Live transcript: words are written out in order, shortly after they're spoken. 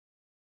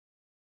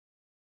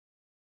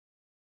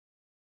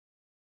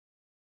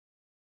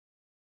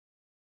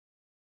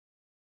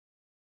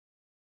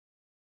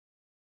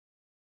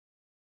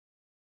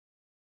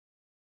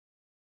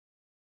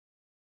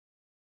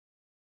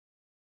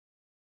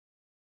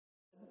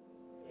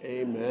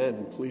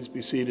Amen. Please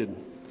be seated.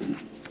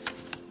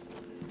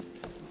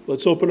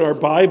 Let's open our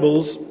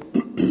Bibles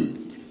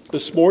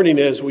this morning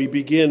as we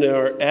begin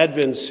our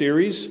Advent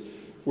series.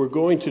 We're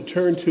going to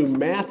turn to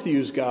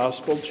Matthew's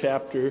Gospel,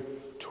 chapter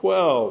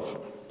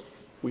 12.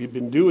 We've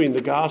been doing the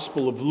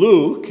Gospel of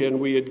Luke, and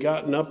we had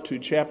gotten up to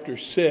chapter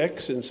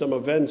 6 and some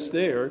events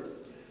there.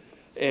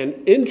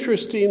 And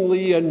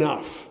interestingly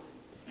enough,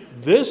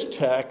 this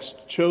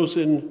text,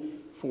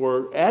 chosen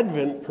for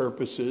Advent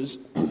purposes,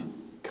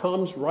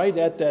 comes right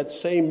at that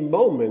same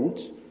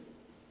moment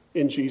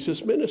in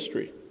Jesus'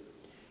 ministry,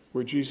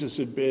 where Jesus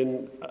had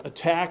been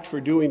attacked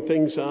for doing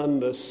things on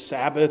the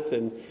Sabbath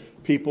and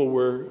people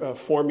were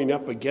forming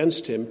up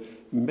against him.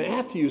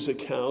 Matthew's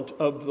account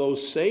of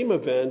those same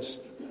events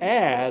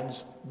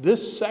adds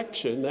this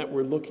section that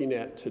we're looking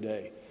at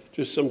today.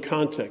 Just some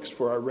context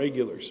for our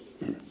regulars.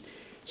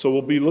 So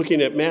we'll be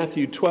looking at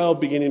Matthew 12,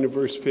 beginning of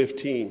verse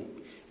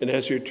 15. And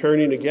as you're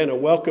turning again, a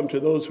welcome to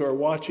those who are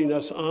watching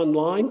us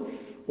online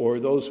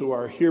or those who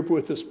are here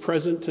with us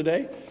present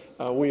today.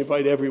 We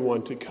invite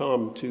everyone to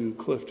come to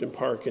Clifton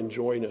Park and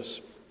join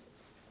us.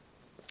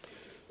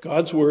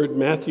 God's Word,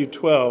 Matthew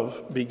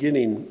 12,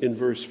 beginning in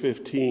verse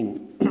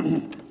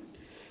 15.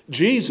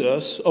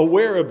 Jesus,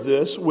 aware of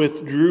this,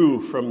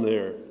 withdrew from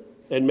there,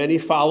 and many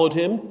followed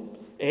him,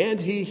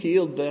 and he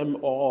healed them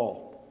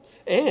all,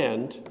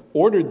 and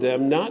ordered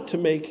them not to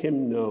make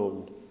him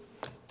known.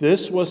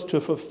 This was to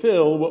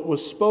fulfill what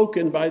was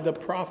spoken by the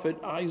prophet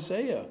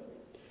Isaiah.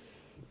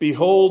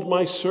 Behold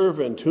my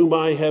servant, whom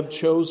I have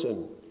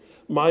chosen,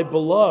 my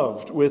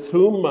beloved, with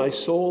whom my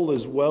soul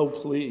is well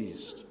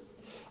pleased.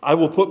 I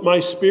will put my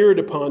spirit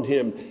upon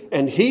him,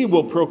 and he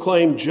will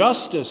proclaim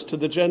justice to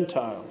the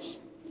Gentiles.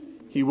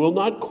 He will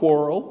not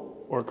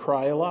quarrel or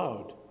cry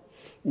aloud,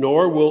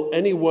 nor will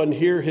anyone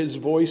hear his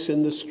voice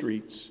in the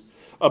streets.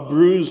 A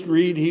bruised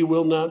reed he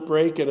will not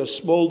break, and a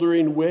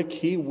smoldering wick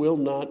he will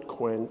not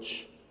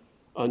quench,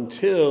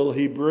 until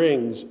he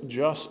brings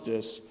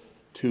justice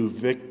to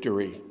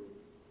victory.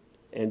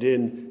 And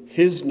in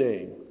his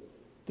name,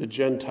 the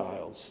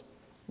Gentiles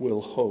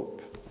will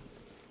hope.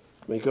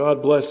 May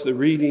God bless the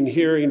reading,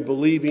 hearing,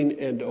 believing,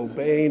 and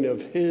obeying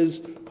of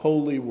his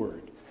holy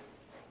word.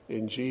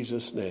 In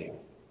Jesus' name,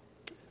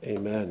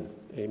 amen.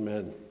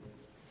 Amen.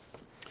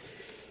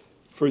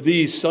 For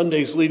these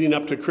Sundays leading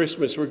up to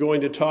Christmas, we're going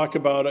to talk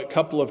about a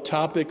couple of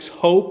topics: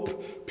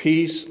 hope,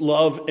 peace,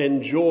 love,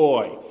 and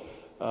joy.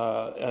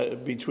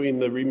 Between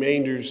the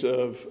remainders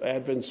of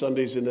Advent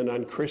Sundays and then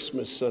on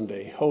Christmas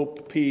Sunday.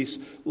 Hope, peace,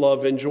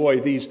 love, and joy.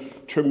 These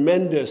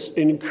tremendous,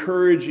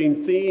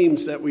 encouraging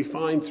themes that we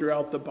find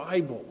throughout the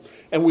Bible.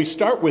 And we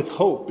start with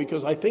hope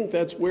because I think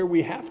that's where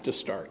we have to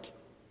start.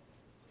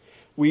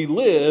 We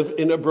live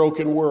in a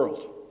broken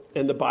world,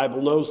 and the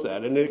Bible knows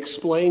that, and it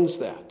explains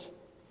that.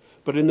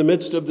 But in the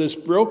midst of this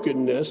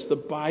brokenness, the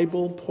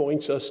Bible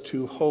points us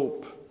to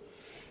hope.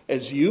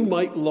 As you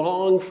might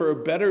long for a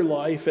better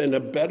life and a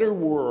better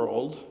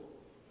world,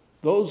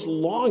 those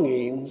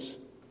longings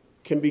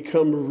can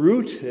become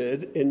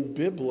rooted in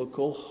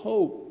biblical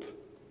hope.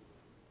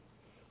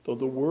 Though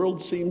the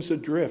world seems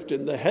adrift,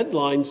 and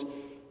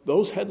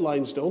those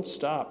headlines don't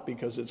stop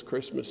because it's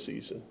Christmas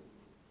season.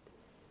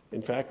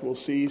 In fact, we'll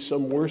see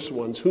some worse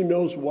ones, who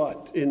knows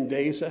what, in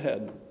days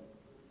ahead.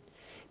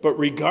 But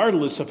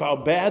regardless of how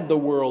bad the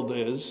world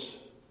is,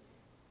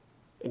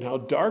 and how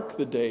dark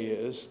the day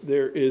is,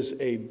 there is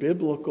a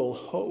biblical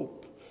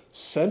hope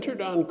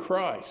centered on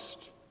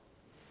Christ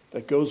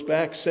that goes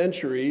back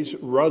centuries,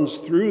 runs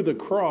through the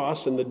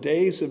cross and the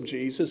days of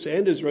Jesus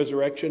and his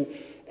resurrection,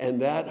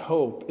 and that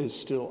hope is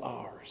still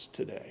ours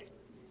today.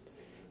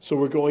 So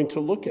we're going to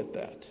look at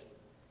that.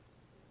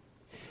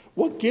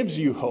 What gives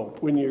you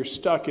hope when you're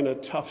stuck in a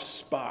tough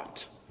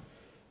spot?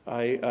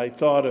 I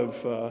thought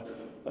of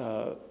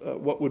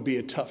what would be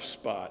a tough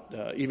spot,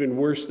 even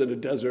worse than a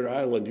desert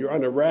island. You're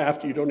on a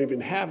raft, you don't even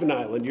have an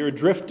island. You're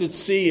adrift at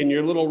sea in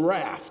your little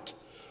raft.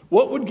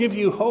 What would give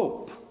you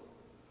hope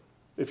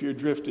if you're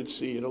adrift at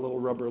sea in a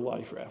little rubber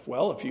life raft?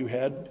 Well, if you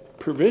had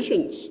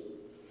provisions.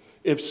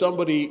 If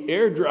somebody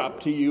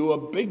airdropped to you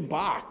a big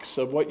box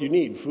of what you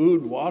need: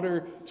 food,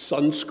 water,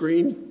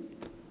 sunscreen,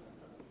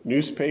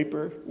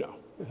 newspaper,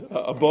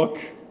 a book,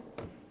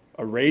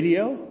 a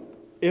radio.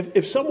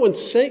 If someone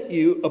sent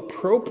you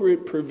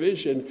appropriate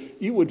provision,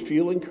 you would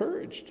feel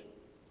encouraged.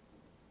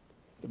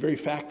 The very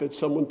fact that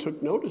someone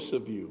took notice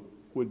of you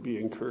would be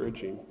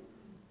encouraging.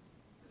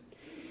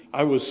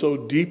 I was so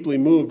deeply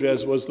moved,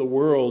 as was the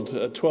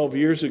world, 12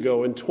 years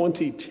ago. In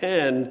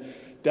 2010,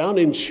 down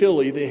in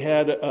Chile, they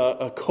had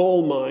a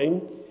coal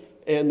mine,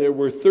 and there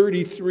were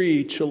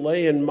 33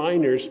 Chilean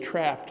miners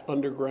trapped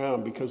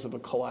underground because of a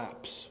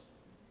collapse.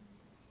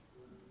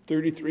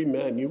 33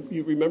 men.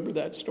 You remember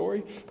that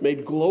story?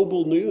 Made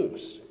global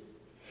news.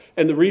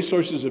 And the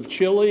resources of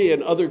Chile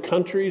and other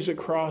countries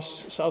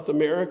across South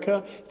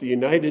America, the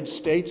United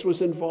States was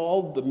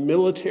involved, the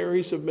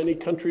militaries of many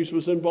countries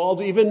was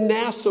involved, even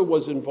NASA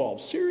was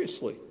involved.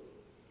 Seriously.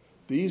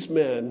 These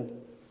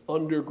men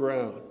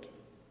underground.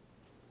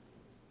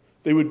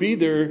 They would be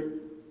there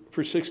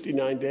for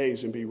 69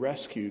 days and be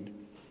rescued.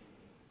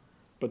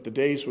 But the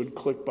days would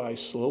click by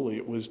slowly.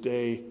 It was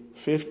day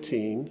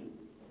 15.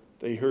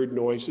 They heard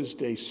noises.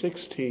 Day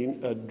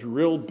 16, a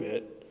drill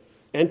bit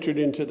entered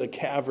into the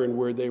cavern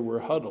where they were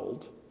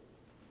huddled.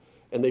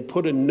 And they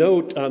put a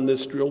note on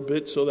this drill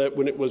bit so that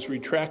when it was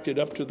retracted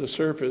up to the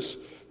surface,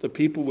 the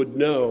people would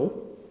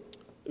know.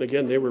 And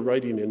again, they were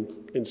writing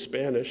in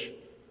Spanish.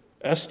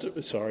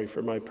 Sorry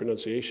for my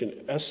pronunciation.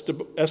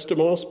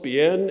 Estamos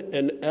bien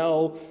en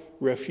el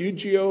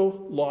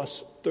refugio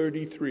los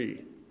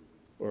 33.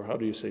 Or how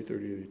do you say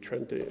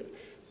 33?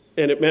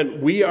 And it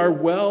meant, we are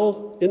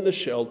well in the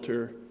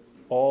shelter,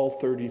 all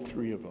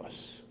 33 of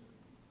us.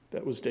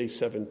 That was day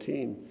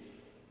 17.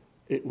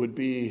 It would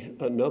be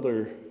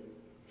another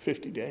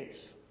 50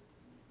 days,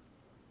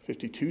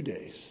 52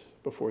 days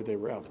before they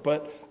were out.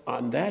 But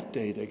on that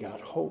day, they got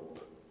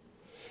hope.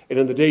 And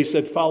in the days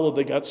that followed,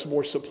 they got some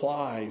more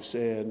supplies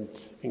and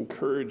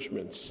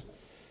encouragements.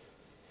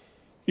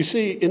 You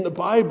see, in the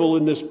Bible,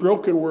 in this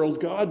broken world,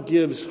 God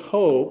gives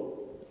hope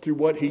through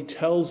what he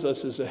tells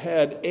us is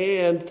ahead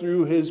and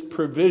through his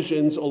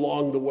provisions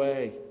along the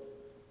way,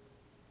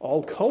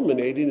 all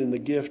culminating in the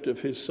gift of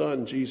his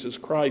Son, Jesus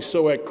Christ.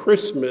 So at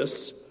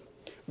Christmas,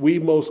 we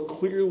most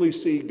clearly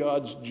see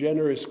God's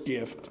generous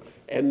gift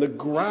and the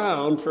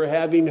ground for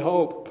having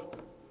hope.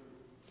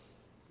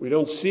 We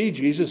don't see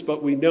Jesus,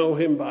 but we know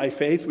him by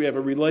faith. We have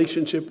a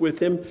relationship with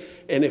him.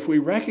 And if we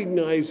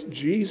recognize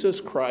Jesus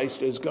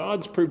Christ as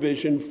God's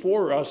provision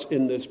for us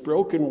in this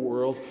broken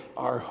world,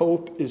 our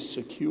hope is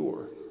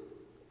secure.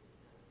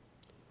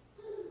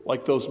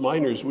 Like those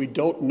miners, we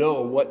don't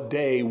know what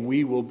day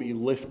we will be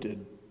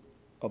lifted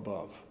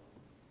above.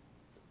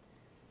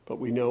 But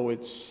we know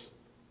it's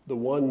the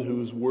one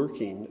who's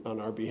working on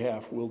our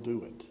behalf will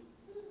do it.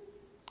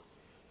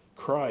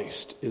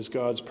 Christ is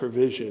God's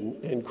provision,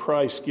 and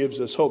Christ gives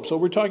us hope. So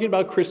we're talking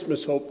about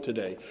Christmas hope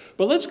today.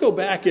 But let's go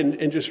back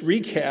and just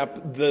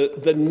recap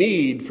the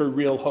need for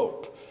real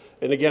hope.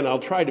 And again, I'll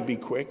try to be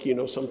quick. You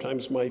know,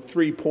 sometimes my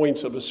 3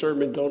 points of a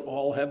sermon don't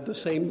all have the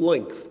same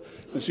length.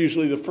 It's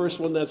usually the first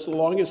one that's the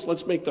longest.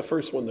 Let's make the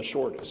first one the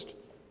shortest.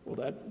 Will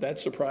that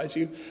surprise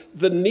you?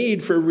 The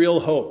need for real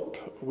hope.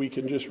 We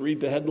can just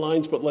read the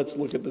headlines, but let's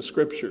look at the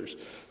scriptures.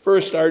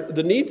 First,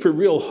 the need for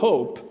real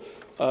hope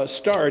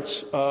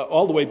starts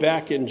all the way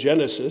back in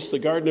Genesis, the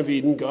Garden of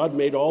Eden. God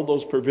made all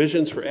those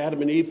provisions for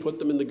Adam and Eve, put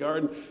them in the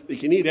garden. They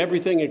can eat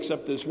everything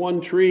except this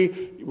one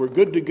tree. We're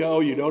good to go.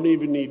 You don't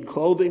even need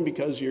clothing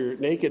because you're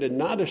naked and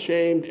not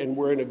ashamed, and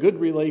we're in a good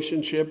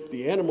relationship.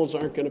 The animals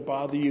aren't going to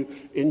bother you.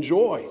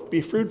 Enjoy. Be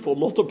fruitful.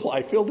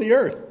 Multiply. Fill the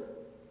earth.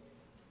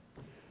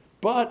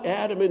 But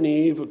Adam and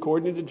Eve,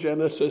 according to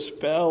Genesis,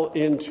 fell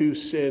into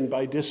sin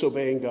by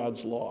disobeying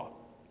God's law.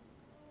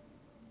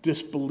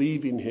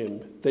 Disbelieving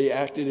him. They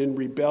acted in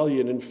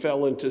rebellion and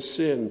fell into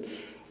sin.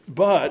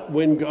 But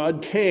when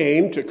God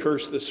came to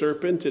curse the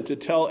serpent and to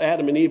tell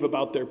Adam and Eve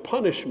about their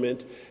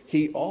punishment,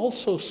 he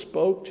also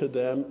spoke to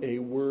them a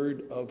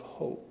word of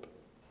hope.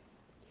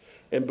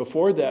 And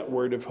before that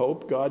word of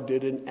hope, God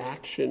did an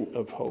action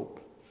of hope.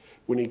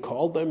 When he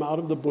called them out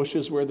of the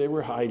bushes where they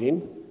were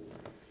hiding,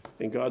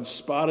 and God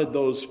spotted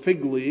those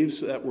fig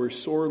leaves that were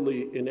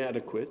sorely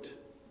inadequate,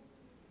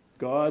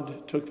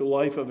 God took the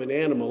life of an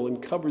animal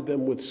and covered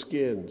them with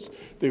skins.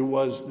 There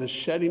was the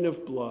shedding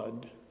of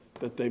blood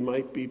that they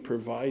might be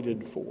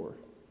provided for.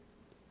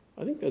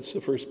 I think that's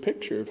the first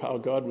picture of how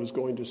God was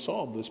going to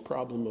solve this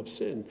problem of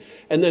sin.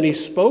 And then he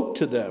spoke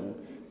to them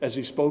as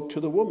he spoke to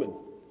the woman.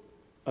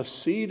 A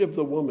seed of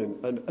the woman,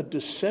 a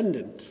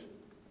descendant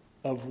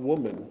of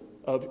woman,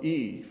 of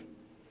Eve,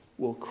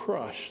 will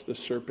crush the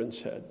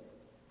serpent's head.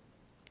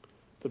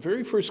 The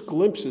very first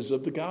glimpses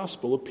of the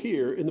gospel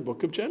appear in the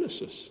book of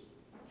Genesis.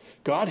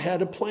 God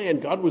had a plan.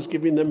 God was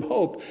giving them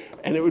hope.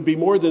 And it would be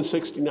more than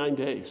 69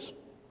 days.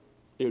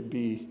 It would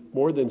be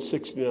more than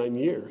 69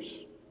 years.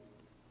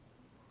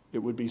 It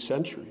would be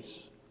centuries.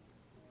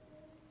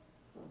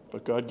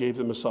 But God gave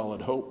them a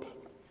solid hope.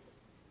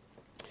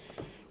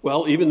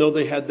 Well, even though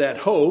they had that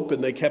hope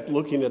and they kept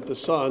looking at the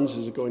sons,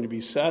 is it going to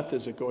be Seth?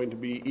 Is it going to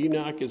be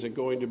Enoch? Is it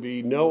going to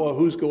be Noah?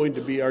 Who's going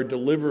to be our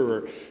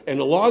deliverer? And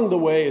along the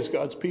way, as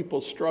God's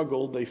people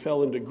struggled, they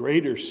fell into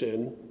greater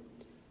sin.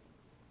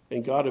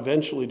 And God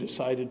eventually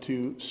decided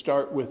to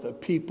start with a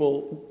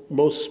people,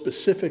 most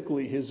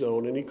specifically his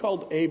own. And he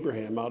called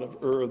Abraham out of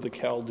Ur of the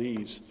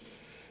Chaldees.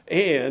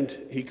 And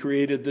he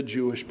created the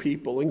Jewish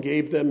people and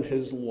gave them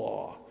his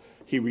law.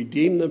 He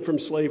redeemed them from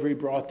slavery,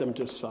 brought them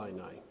to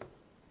Sinai.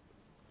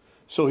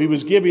 So he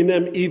was giving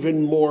them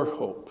even more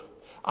hope.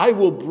 I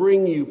will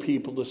bring you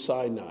people to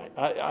Sinai.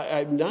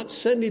 I'm not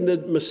sending the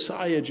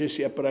Messiah just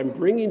yet, but I'm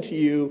bringing to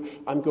you,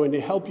 I'm going to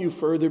help you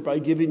further by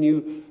giving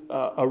you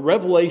a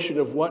revelation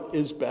of what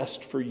is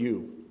best for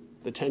you.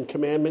 The 10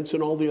 Commandments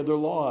and all the other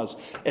laws.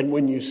 And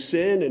when you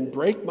sin and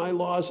break my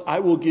laws, I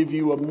will give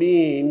you a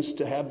means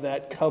to have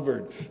that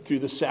covered through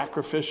the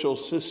sacrificial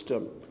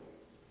system.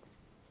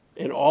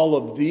 And all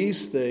of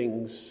these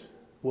things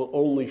will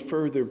only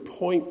further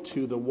point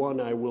to the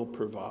one I will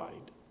provide.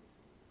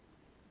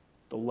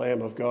 The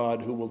Lamb of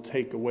God who will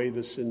take away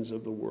the sins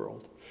of the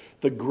world.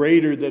 The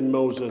greater than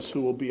Moses who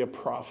will be a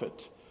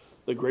prophet.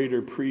 the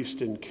greater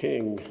priest and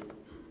king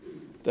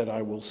that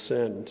I will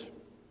send.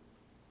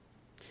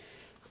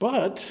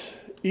 But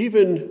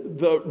even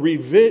the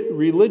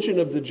religion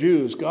of the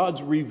Jews,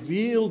 God's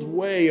revealed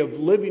way of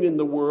living in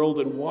the world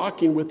and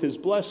walking with his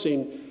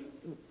blessing,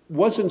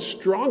 wasn't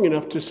strong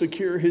enough to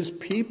secure his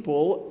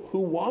people who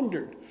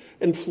wandered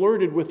and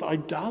flirted with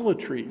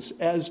idolatries,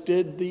 as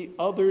did the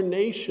other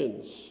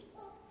nations.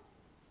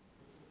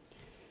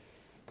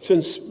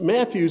 Since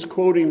Matthew's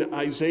quoting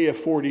Isaiah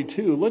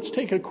 42, let's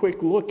take a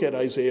quick look at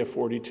Isaiah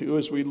 42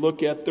 as we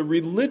look at the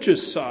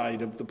religious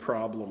side of the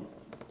problem.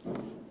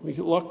 We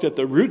looked at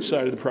the root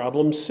side of the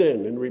problem,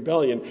 sin and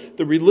rebellion.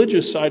 The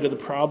religious side of the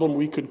problem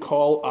we could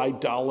call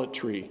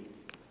idolatry.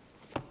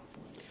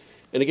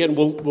 And again,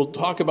 we'll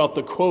talk about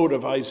the quote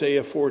of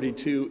Isaiah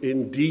 42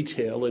 in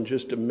detail in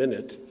just a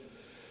minute.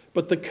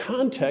 But the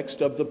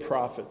context of the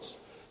prophets.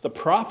 The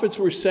prophets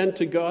were sent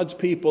to God's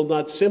people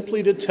not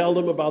simply to tell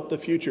them about the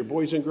future.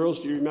 Boys and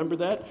girls, do you remember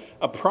that?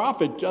 A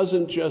prophet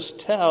doesn't just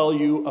tell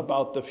you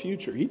about the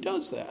future. He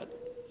does that.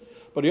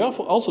 But he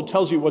also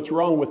tells you what's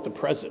wrong with the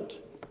present.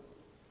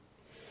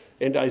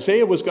 And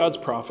Isaiah was God's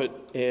prophet,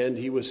 and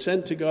he was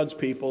sent to God's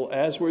people,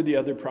 as were the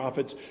other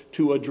prophets,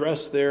 to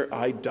address their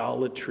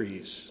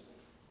idolatries.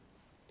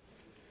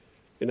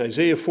 In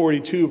Isaiah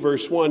 42,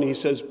 verse 1, he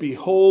says,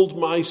 "Behold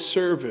my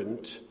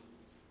servant."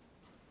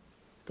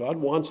 God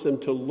wants them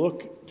to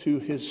look to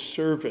his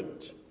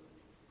servant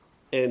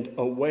and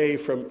away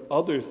from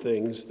other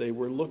things they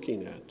were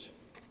looking at.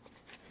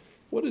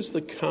 What is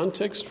the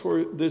context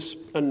for this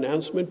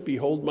announcement,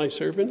 "Behold my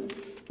servant"?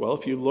 Well,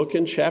 if you look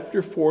in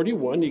chapter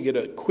 41, you get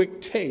a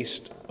quick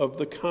taste of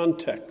the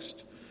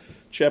context.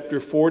 Chapter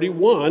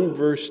 41,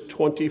 verse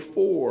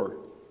 24.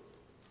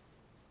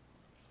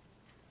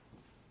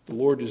 The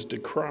Lord is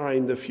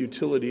decrying the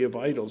futility of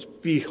idols.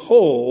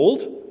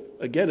 "Behold,"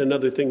 again,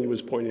 another thing he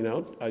was pointing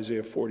out,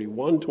 Isaiah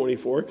 41,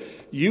 24,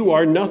 "you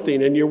are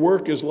nothing, and your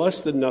work is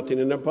less than nothing.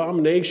 An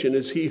abomination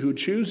is he who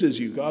chooses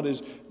you." God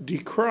is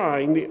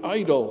decrying the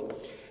idol.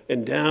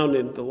 And down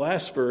in the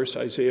last verse,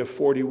 Isaiah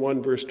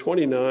 41, verse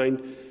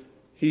 29,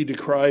 he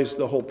decries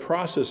the whole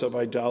process of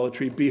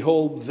idolatry.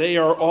 "Behold, they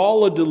are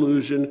all a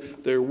delusion.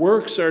 Their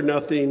works are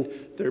nothing.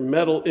 Their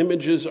metal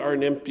images are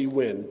an empty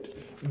wind."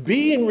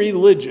 Being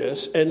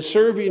religious and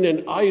serving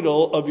an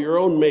idol of your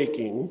own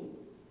making,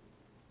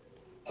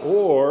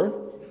 or,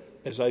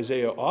 as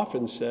Isaiah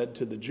often said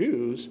to the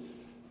Jews,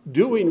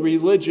 doing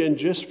religion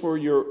just for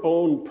your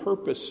own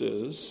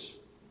purposes,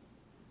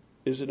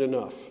 isn't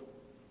enough.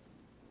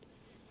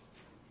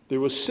 There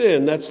was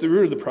sin, that's the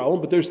root of the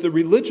problem, but there's the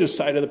religious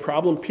side of the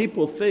problem.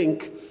 People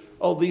think,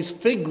 oh, these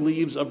fig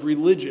leaves of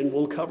religion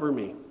will cover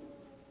me.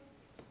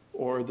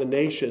 Or the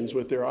nations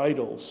with their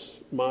idols,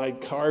 my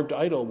carved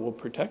idol will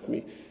protect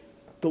me.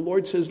 The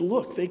Lord says,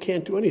 look, they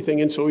can't do anything.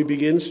 And so he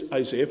begins,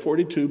 Isaiah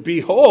 42,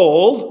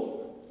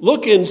 "Behold,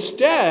 look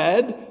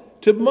instead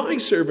to my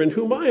servant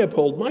whom I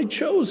uphold, my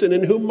chosen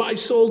in whom my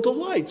soul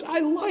delights." I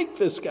like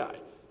this guy.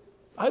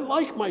 I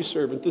like my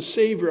servant, the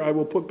Savior I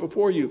will put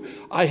before you.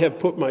 I have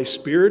put my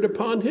spirit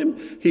upon him.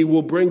 He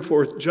will bring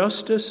forth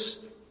justice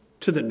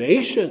to the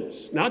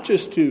nations, not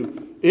just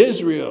to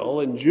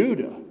Israel and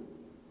Judah,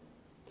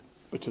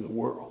 but to the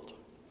world.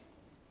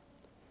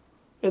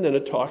 And then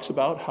it talks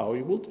about how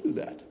he will do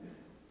that.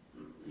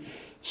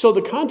 So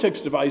the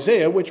context of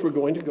Isaiah, which we're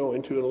going to go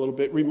into in a little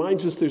bit,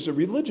 reminds us there's a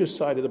religious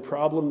side of the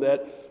problem,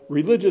 that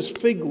religious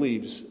fig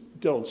leaves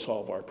don't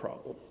solve our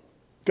problem.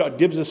 God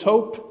gives us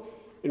hope,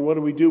 and what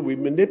do? We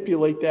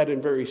manipulate that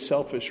in very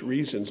selfish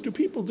reasons. Do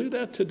people do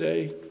that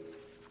today?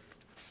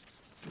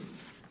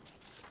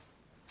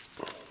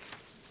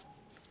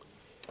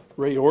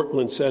 Ray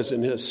Ortlund says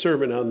in his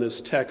sermon on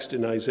this text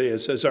in Isaiah,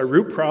 says, "Our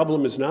root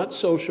problem is not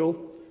social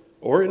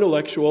or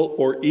intellectual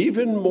or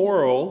even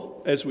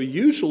moral as we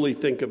usually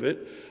think of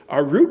it.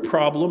 Our root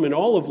problem in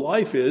all of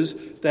life is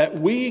that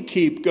we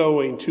keep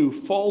going to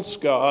false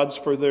gods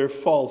for their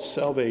false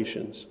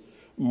salvations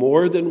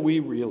more than we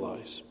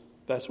realize."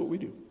 That's what we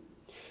do.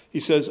 He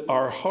says,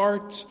 "Our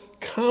hearts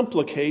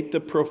complicate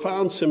the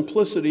profound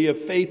simplicity of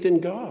faith in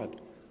God.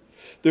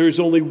 There is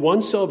only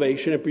one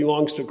salvation. It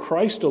belongs to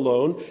Christ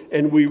alone,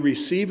 and we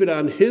receive it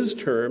on his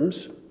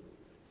terms,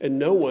 and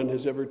no one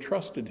has ever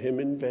trusted him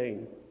in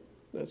vain."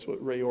 That's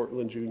what Ray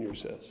Ortlund Jr.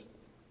 says.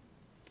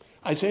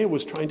 Isaiah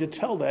was trying to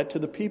tell that to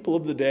the people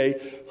of the day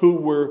who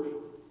were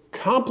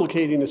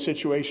complicating the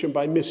situation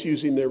by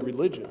misusing their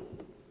religion.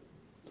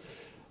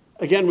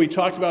 Again, we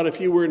talked about if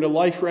you were in a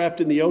life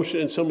raft in the ocean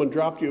and someone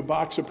dropped you a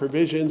box of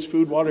provisions,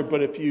 food, water,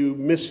 but if you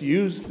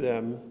misused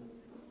them,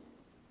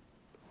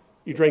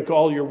 you drank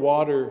all your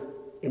water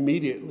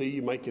immediately,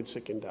 you might get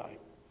sick and die.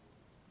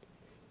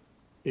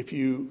 If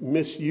you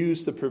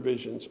misuse the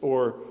provisions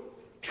or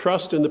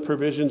trust in the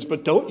provisions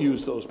but don't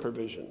use those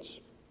provisions,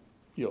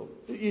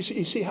 you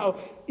see how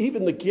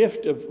even the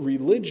gift of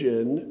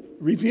religion,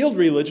 revealed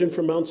religion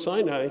from Mount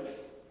Sinai,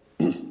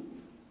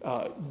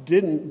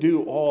 didn't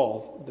do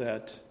all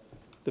that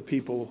the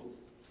people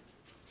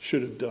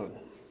should have done.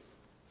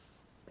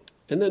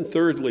 And then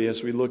thirdly,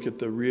 as we look at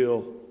the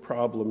real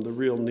problem, the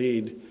real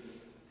need,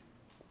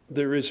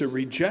 there is a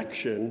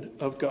rejection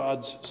of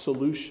God's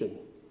solution.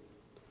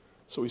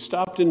 So we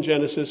stopped in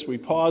Genesis, we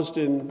paused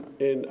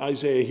in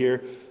Isaiah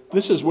here.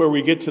 This is where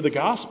we get to the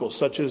Gospels,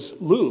 such as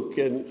Luke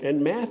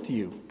and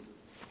Matthew.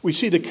 We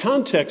see the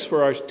context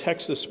for our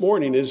text this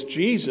morning is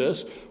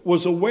Jesus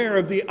was aware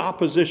of the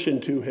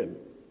opposition to him.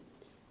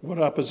 What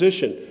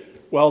opposition?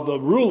 Well, the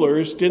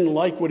rulers didn't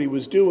like what he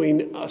was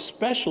doing,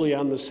 especially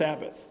on the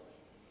Sabbath.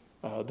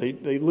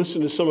 They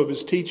listened to some of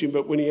his teaching,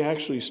 but when he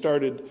actually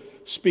started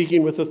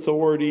speaking with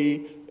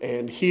authority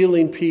and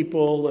healing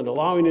people and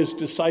allowing his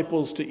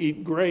disciples to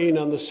eat grain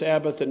on the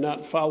Sabbath and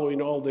not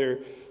following all their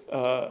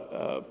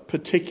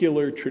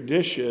particular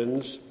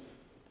traditions,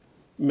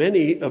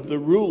 many of the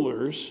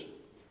rulers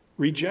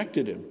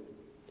rejected him.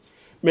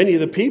 Many of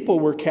the people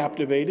were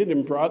captivated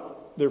and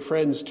brought their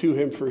friends to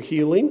him for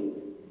healing.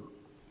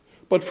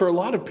 But for a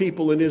lot of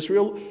people in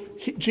Israel,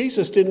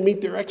 Jesus didn't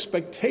meet their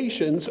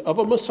expectations of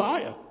a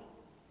Messiah.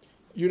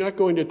 You're not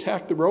going to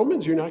attack the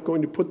Romans. You're not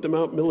going to put them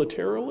out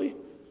militarily.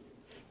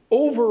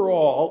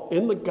 Overall,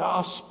 in the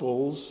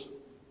Gospels,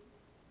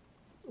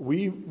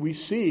 we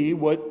see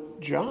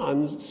what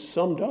John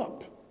summed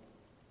up.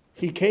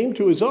 He came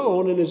to his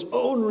own, and his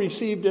own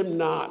received him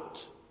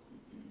not.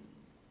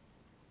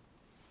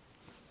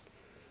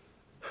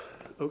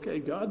 Okay,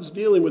 God's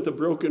dealing with a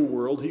broken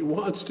world. He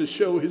wants to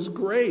show his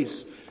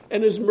grace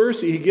and his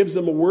mercy. He gives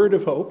them a word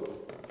of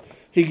hope.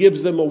 He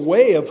gives them a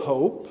way of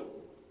hope,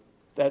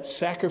 that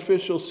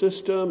sacrificial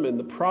system and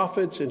the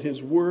prophets and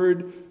his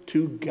word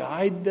to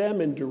guide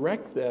them and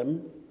direct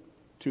them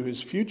to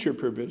his future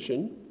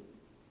provision.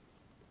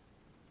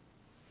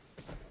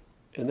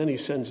 And then he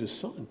sends his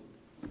son.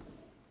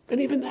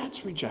 And even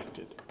that's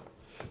rejected.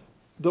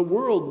 The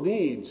world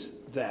needs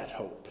that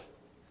hope.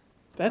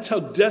 That's how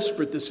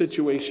desperate the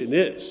situation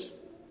is.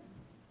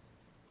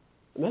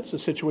 And that's the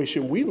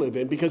situation we live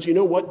in, because you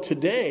know what?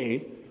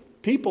 Today,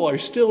 people are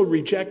still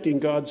rejecting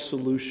God's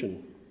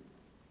solution.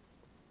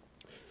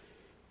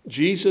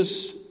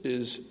 Jesus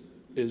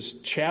is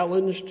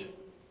challenged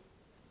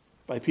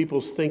by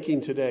people's thinking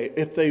today.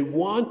 If they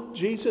want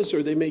Jesus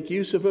or they make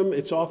use of him,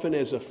 it's often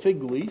as a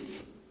fig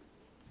leaf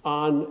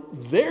on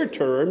their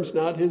terms,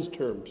 not his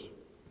terms.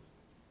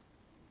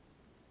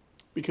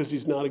 Because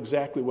he's not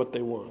exactly what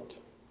they want.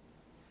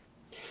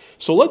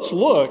 So let's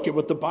look at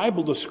what the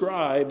Bible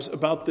describes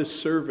about this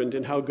servant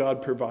and how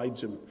God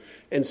provides him,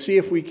 and see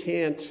if we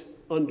can't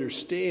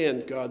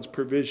understand God's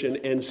provision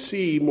and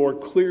see more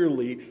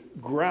clearly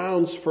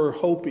grounds for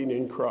hoping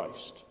in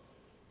Christ,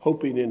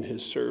 hoping in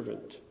his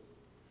servant.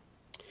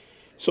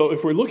 So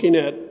if we're looking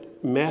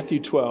at Matthew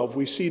 12,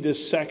 we see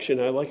this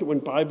section. I like it when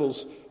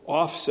Bibles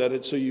offset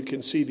it so you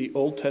can see the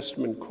Old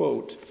Testament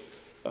quote.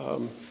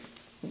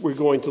 We're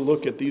going to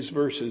look at these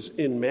verses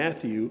in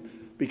Matthew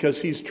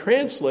because he's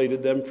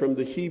translated them from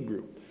the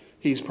Hebrew.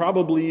 He's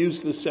probably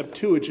used the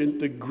Septuagint,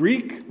 the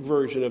Greek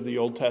version of the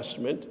Old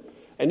Testament.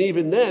 And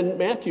even then,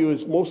 Matthew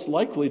is most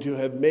likely to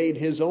have made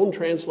his own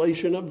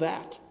translation of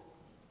that.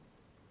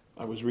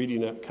 I was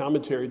reading a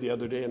commentary the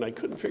other day, and I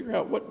couldn't figure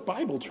out what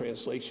Bible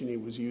translation he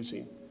was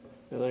using.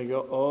 And I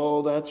go,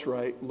 oh, that's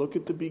right. Look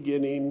at the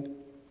beginning.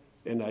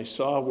 And I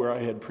saw where I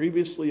had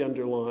previously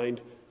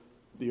underlined,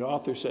 the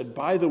author said,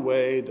 by the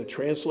way, the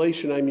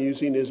translation I'm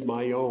using is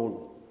my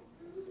own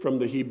from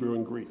the Hebrew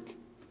and Greek.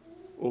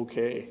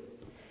 Okay.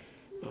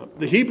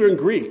 The Hebrew and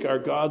Greek are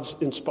God's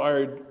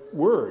inspired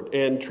word,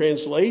 and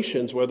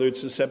translations, whether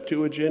it's the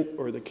Septuagint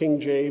or the King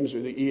James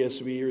or the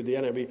ESV or the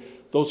NIV,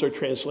 those are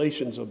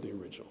translations of the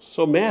originals.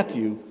 So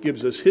Matthew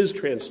gives us his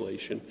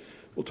translation.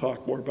 We'll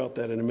talk more about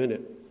that in a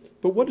minute.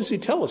 But what does he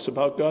tell us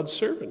about God's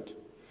servant?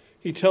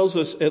 He tells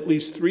us at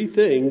least three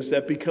things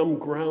that become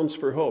grounds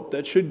for hope,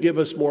 that should give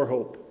us more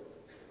hope.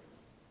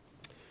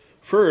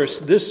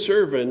 First, this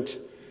servant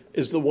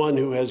is the one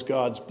who has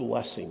God's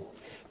blessing.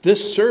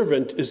 This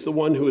servant is the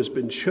one who has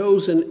been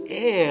chosen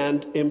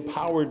and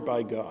empowered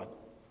by God.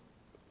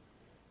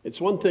 It's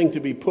one thing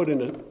to be put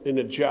in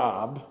a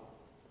job.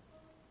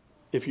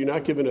 If you're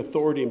not given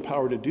authority and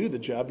power to do the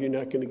job, you're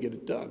not going to get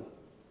it done.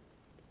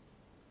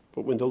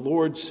 But when the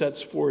Lord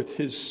sets forth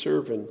his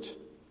servant,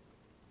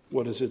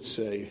 what does it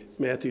say?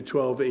 Matthew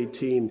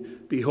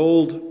 12:18,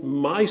 behold,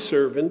 my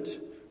servant,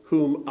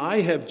 whom I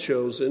have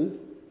chosen,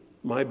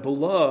 my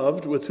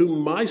beloved, with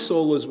whom my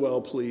soul is well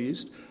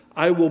pleased,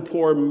 I will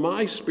pour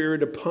my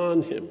spirit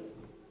upon him.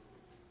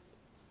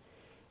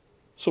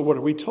 So what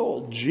are we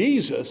told?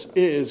 Jesus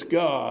is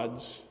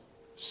God's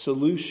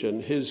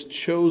solution, his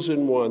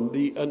chosen one,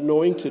 the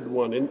anointed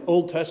one. In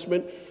Old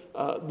Testament,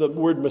 the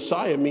word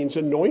Messiah means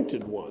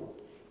anointed one.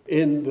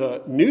 In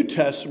the New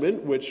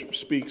Testament, which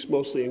speaks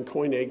mostly in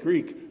Koine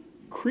Greek,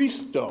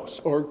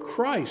 Christos, or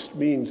Christ,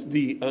 means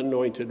the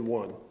anointed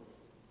one.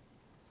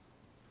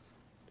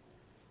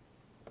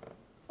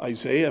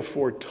 Isaiah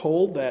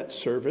foretold that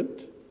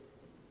servant.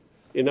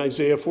 In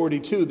Isaiah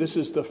 42, this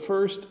is the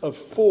first of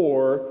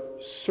 4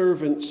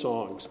 servant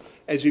songs.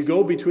 As you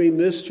go between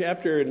this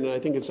chapter and I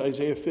think it's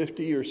Isaiah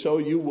 50 or so,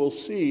 you will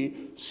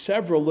see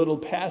several little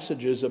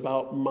passages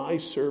about my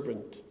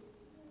servant.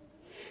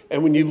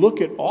 And when you look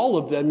at all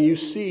of them, you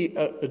see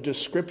a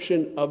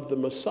description of the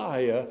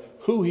Messiah,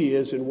 who he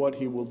is and what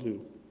he will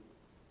do.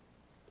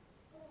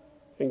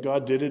 And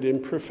God did it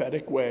in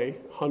prophetic way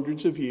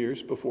hundreds of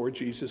years before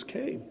Jesus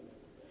came.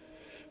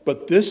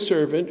 But this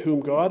servant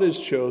whom God has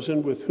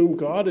chosen, with whom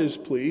God is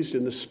pleased,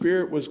 and the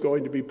Spirit was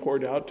going to be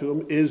poured out to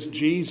him, is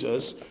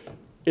Jesus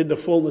in the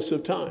fullness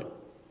of time.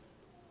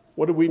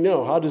 What do we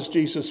know? How does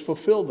Jesus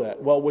fulfill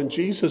that? Well, when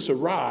Jesus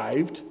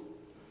arrived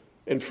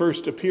and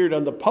first appeared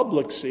on the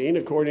public scene,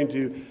 according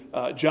to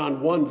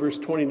John 1, verse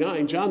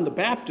 29, John the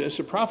Baptist,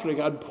 a prophet of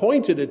God,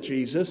 pointed at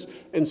Jesus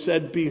and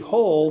said,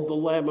 "Behold the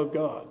Lamb of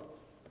God,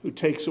 who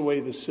takes away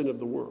the sin of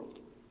the world."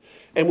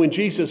 And when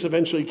Jesus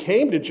eventually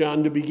came to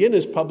John to begin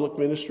his public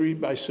ministry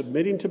by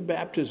submitting to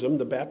baptism,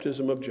 the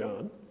baptism of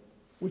John,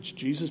 which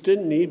Jesus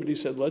didn't need, but he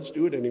said, let's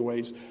do it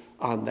anyways.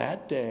 On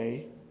that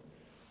day,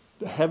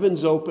 the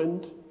heavens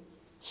opened,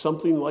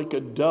 something like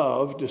a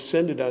dove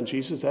descended on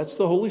Jesus. That's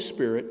the Holy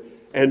Spirit.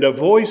 And a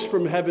voice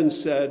from heaven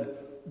said,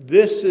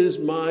 "This is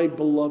my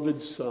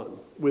beloved Son,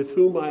 with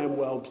whom I am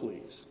well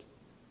pleased."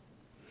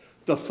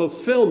 The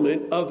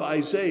fulfillment of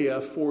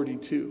Isaiah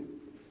 42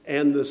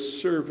 and the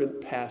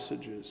servant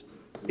passages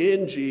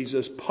in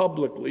Jesus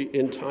publicly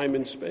in time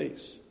and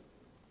space.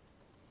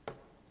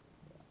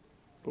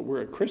 But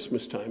we're at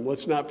Christmas time.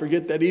 Let's not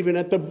forget that even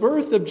at the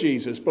birth of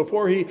Jesus,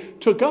 before he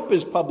took up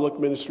his public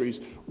ministries,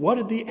 what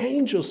did the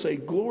angels say?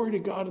 "Glory to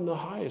God in the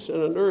highest,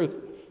 and on earth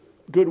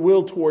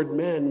goodwill toward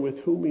men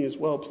with whom he is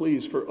well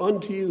pleased. For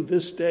unto you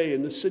this day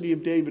in the city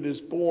of David is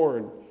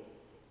born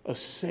a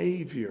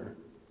Savior,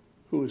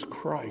 who is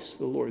Christ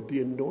the Lord,"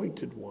 the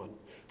anointed one,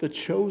 the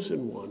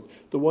chosen one,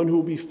 the one who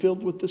will be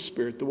filled with the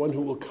Spirit, the one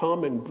who will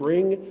come and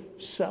bring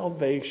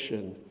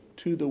salvation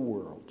to the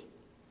world.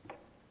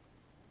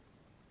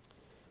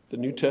 The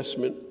New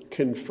Testament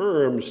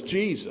confirms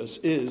Jesus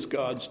is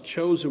God's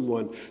chosen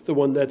one, the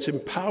one that's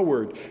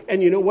empowered.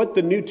 And you know what?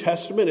 The New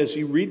Testament, as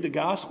you read the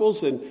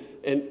Gospels and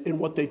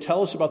what they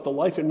tell us about the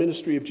life and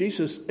ministry of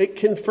Jesus, it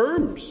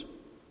confirms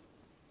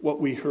what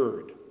we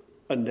heard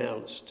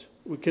announced.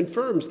 It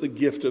confirms the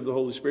gift of the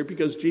Holy Spirit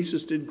because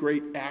Jesus did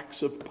great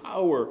acts of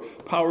power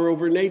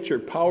over nature,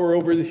 power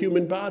over the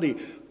human body,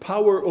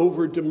 power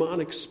over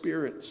demonic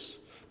spirits.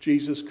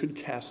 Jesus could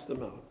cast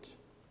them out.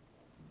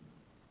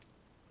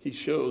 He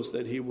shows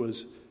that he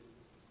was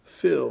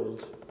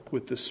filled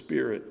with the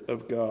Spirit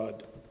of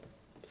God.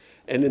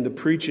 And in the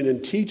preaching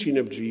and teaching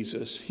of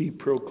Jesus, he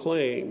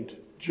proclaimed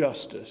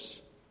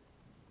justice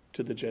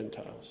to the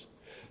Gentiles.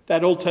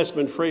 That Old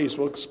Testament phrase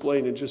we'll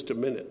explain in just a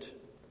minute.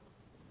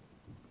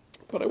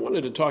 But I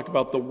wanted to talk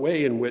about the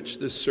way in which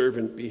this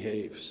servant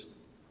behaves.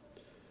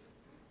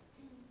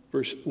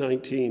 Verse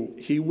 19,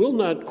 "He will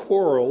not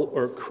quarrel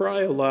or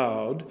cry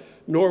aloud,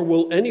 nor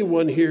will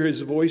anyone hear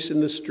his voice in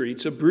the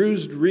streets. A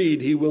bruised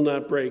reed he will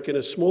not break, and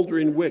a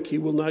smoldering wick he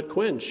will not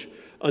quench,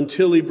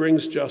 until he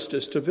brings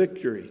justice to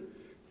victory.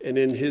 And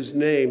in his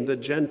name the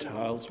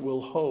Gentiles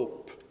will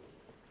hope."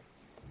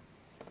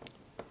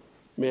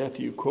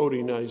 Matthew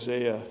quoting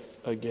Isaiah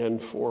again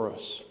for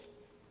us.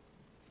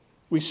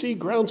 We see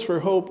grounds for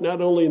hope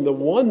not only in the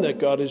one that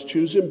God has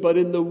chosen, but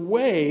in the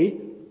way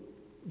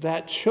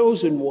that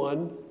chosen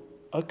one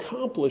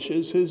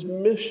accomplishes his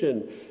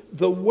mission,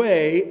 the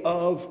way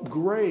of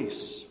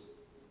grace.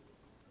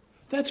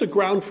 That's a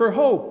ground for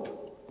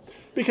hope.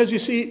 Because you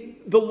see,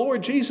 the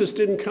Lord Jesus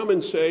didn't come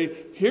and say,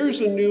 here's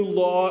a new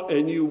law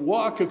and you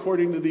walk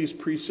according to these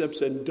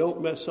precepts and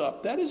don't mess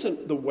up. That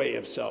isn't the way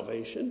of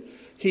salvation.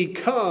 He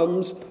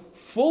comes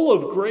full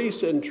of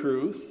grace and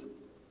truth,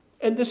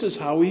 and this is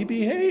how he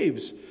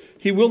behaves.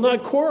 He will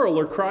not quarrel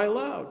or cry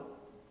aloud.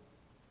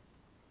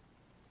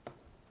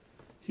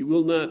 He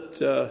will not,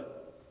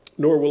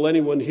 nor will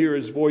anyone hear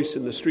his voice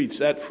in the streets.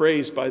 That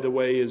phrase, by the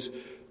way, it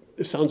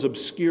sounds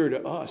obscure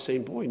to us,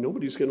 saying, boy,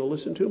 nobody's going to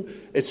listen to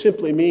him. It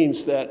simply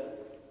means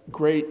that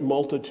great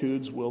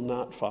multitudes will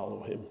not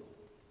follow him.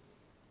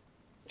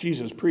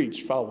 Jesus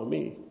preached, "Follow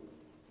me.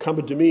 Come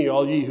unto me,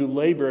 all ye who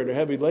labor and are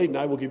heavy laden,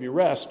 I will give you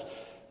rest."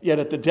 Yet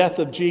at the death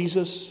of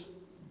Jesus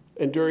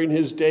and during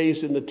his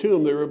days in the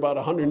tomb, there were about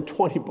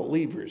 120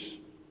 believers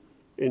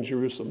in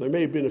Jerusalem. There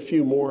may have been a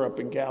few more up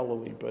in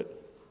Galilee, but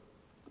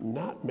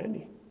not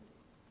many.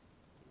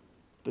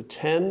 The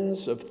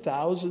tens of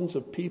thousands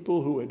of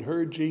people who had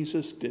heard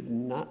Jesus did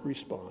not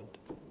respond.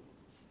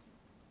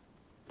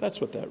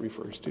 That's what that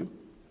refers to.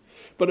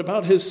 But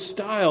about his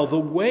style, the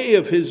way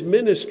of his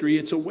ministry,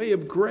 it's a way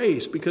of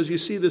grace, because you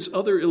see this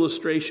other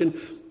illustration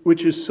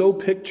which is so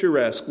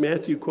picturesque.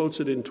 Matthew quotes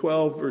it in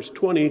 12, verse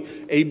 20,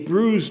 "A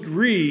bruised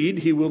reed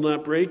he will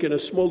not break, and a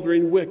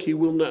smoldering wick he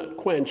will not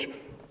quench."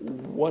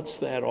 What's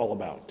that all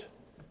about?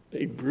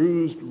 A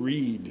bruised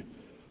reed.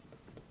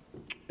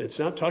 It's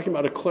not talking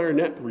about a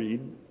clarinet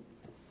reed.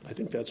 I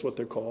think that's what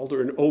they're called,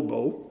 or an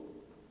oboe.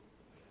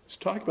 It's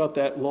talking about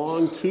that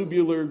long,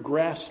 tubular,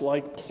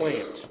 grass-like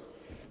plant.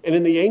 And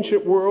in the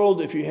ancient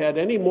world, if you had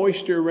any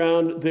moisture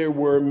around, there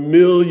were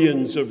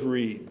millions of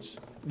reeds.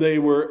 They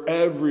were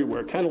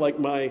everywhere, kind of like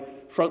my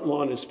front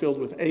lawn is filled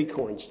with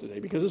acorns today,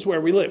 because this is where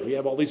we live. We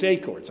have all these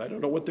acorns. I don't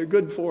know what they're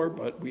good for,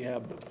 but we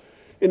have them.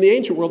 In the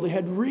ancient world, they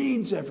had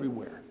reeds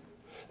everywhere.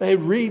 They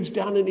had reeds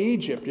down in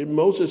Egypt, and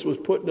Moses was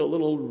put in a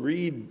little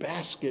reed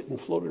basket and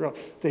floated around.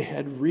 They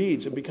had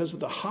reeds, and because of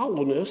the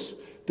hollowness,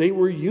 they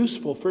were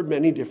useful for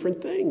many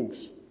different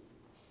things.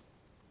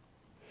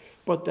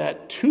 But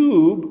that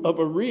tube of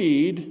a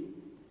reed,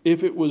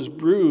 if it was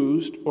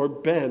bruised or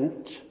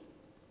bent,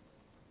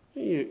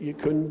 you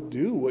couldn't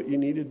do what you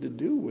needed to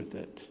do with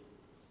it.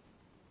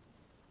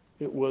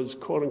 It was,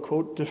 quote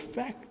unquote,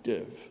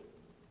 defective.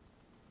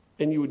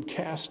 And you would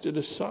cast it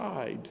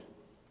aside.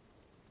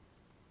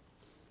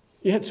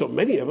 You had so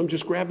many of them,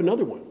 just grab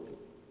another one.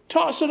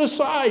 Toss it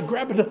aside,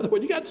 grab another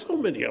one. You got so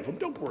many of them,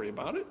 don't worry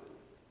about it.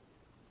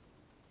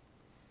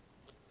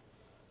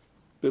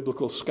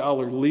 Biblical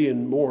scholar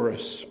Leon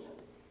Morris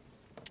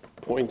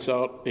points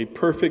out a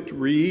perfect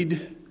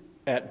reed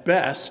at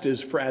best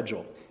is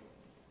fragile.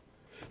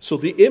 So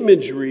the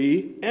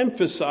imagery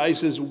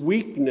emphasizes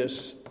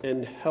weakness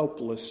and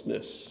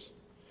helplessness.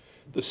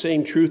 The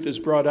same truth is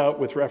brought out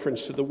with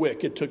reference to the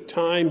wick. It took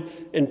time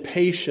and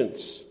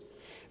patience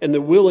and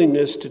the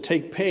willingness to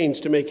take pains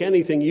to make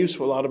anything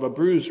useful out of a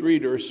bruised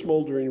reed or a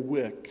smoldering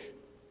wick.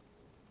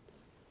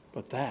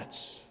 But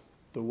that's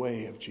the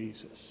way of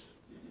Jesus.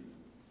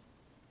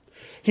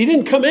 He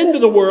didn't come into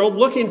the world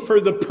looking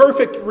for the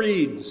perfect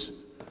reeds.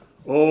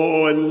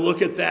 Oh, and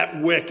look at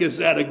that wick. Is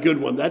that a good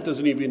one? That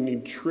doesn't even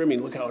need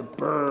trimming. Look how it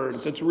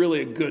burns. It's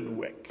really a good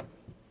wick.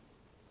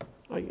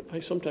 I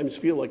sometimes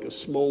feel like a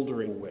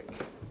smoldering wick,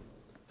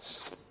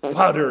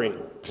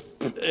 sputtering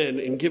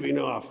and giving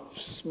off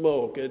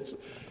smoke.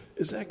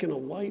 Is that going to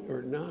light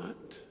or not?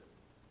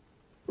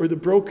 Or the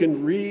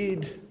broken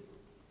reed?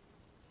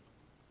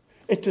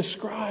 It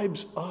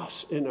describes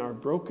us in our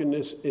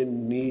brokenness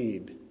in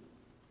need.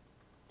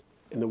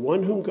 And the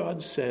one whom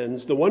God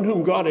sends, the one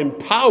whom God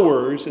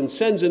empowers and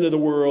sends into the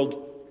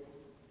world,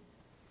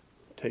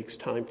 takes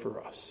time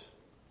for us.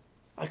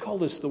 I call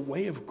this the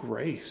way of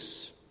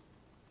grace.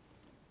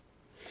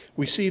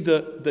 We see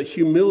the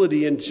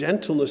humility and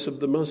gentleness of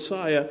the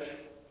Messiah,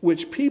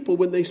 which people,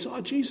 when they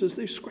saw Jesus,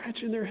 they're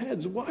scratching their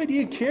heads. Why do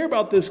you care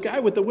about this guy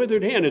with the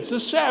withered hand? It's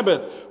the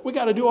Sabbath. We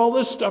got to do all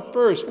this stuff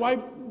first. Why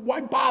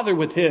bother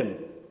with him?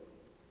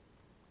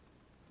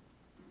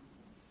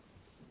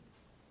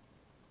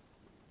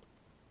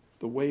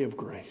 The way of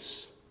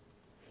grace.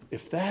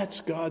 If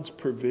that's God's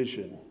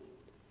provision,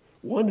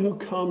 one who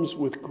comes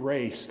with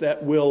grace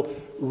that will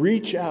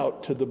reach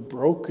out to the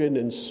broken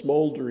and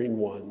smoldering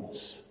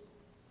ones,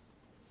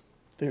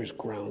 there's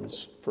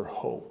grounds for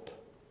hope.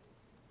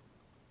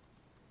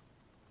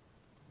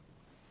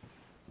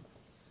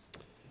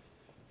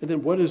 And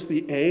then what is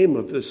the aim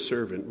of this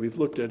servant? We've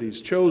looked at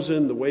he's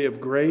chosen, the way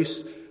of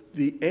grace.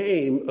 The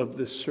aim of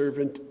this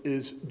servant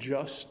is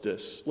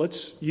justice.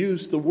 Let's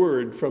use the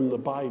word from the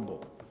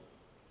Bible.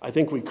 I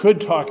think we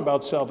could talk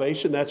about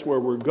salvation. That's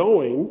where we're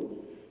going.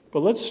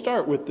 But let's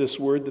start with this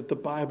word that the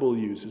Bible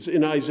uses.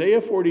 In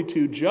Isaiah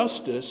 42,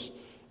 justice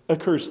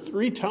occurs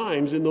 3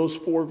 times in those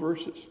 4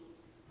 verses.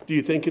 Do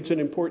you think it's an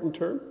important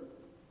term?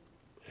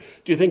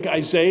 Do you think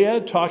Isaiah,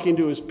 talking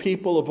to his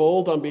people of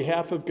old on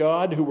behalf of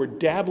God, who were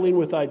dabbling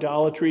with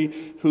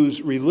idolatry,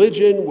 whose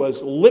religion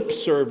was lip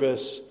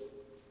service,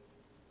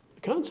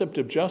 the concept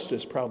of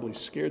justice probably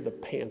scared the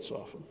pants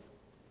off him.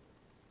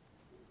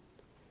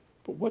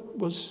 But what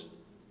was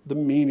the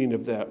meaning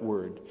of that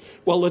word?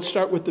 Well, let's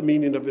start with the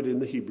meaning of it in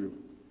the Hebrew.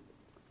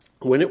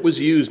 When it was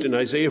used in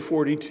Isaiah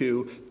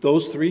 42,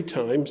 those 3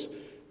 times,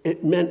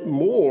 it meant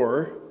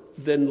more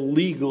than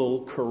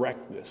legal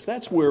correctness.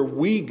 That's where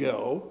we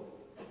go,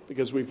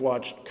 because we've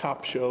watched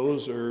cop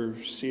shows or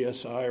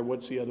CSI or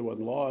what's the other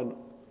one,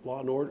 Law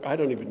and Order. I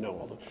don't even know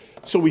all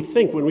that. So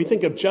when we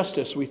think of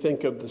justice, we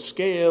think of the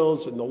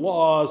scales and the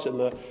laws and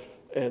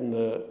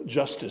the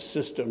justice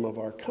system of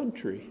our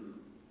country.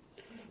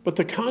 But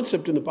the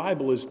concept in the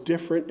Bible is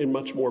different and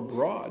much more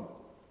broad.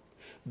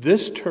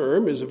 This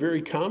term is a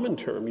very common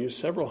term, used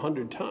several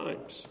hundred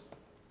times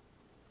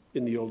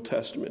in the Old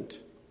Testament.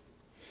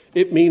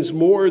 It means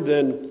more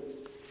than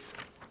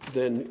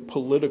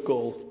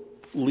political,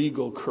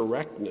 legal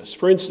correctness.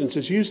 For instance,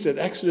 it's used at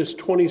Exodus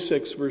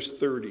 26, verse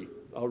 30.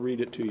 I'll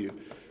read it to you.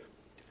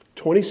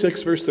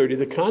 26, verse 30,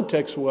 the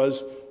context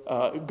was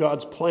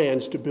God's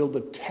plans to build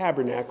the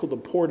tabernacle, the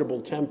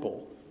portable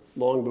temple,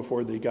 long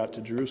before they got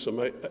to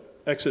Jerusalem.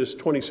 Exodus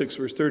 26,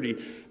 verse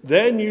 30.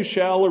 Then you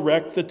shall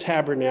erect the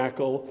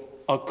tabernacle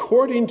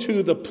according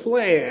to the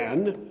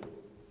plan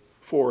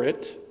for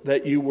it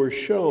that you were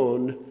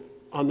shown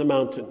on the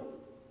mountain.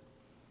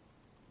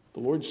 The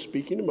Lord's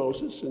speaking to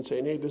Moses and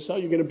saying, hey, this is how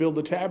you're going to build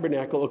the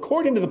tabernacle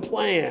according to the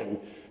plan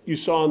you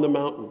saw on the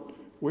mountain.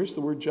 Where's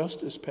the word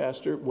justice,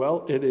 Pastor?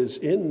 Well, it is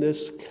in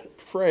this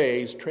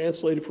phrase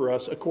translated for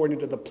us according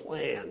to the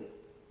plan.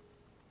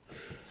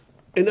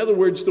 In other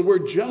words, the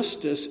word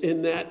justice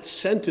in that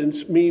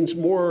sentence means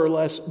more or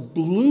less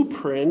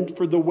blueprint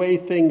for the way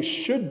things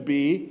should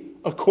be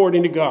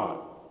according to God.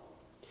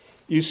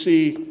 You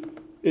see,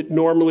 it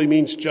normally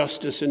means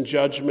justice and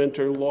judgment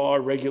or law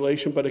or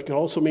regulation, but it can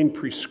also mean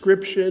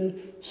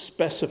prescription,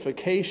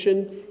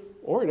 specification,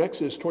 or in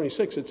Exodus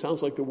 26, it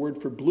sounds like the word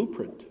for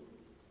blueprint.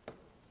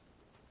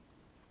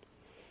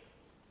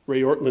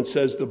 Ray Ortland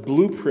says the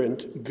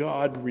blueprint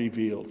God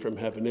revealed from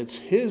heaven. It's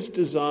his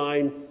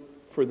design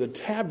for the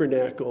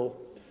tabernacle.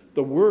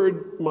 The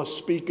word must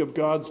speak of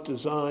God's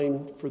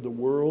design for the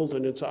world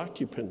and its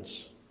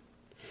occupants.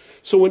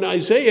 So when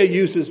Isaiah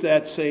uses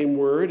that same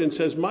word and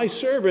says, my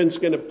servant's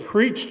going to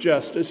preach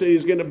justice and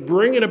he's going to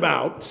bring it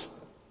about,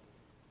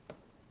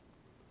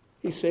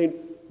 he's saying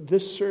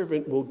this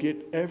servant will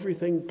get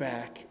everything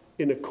back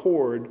in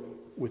accord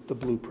with the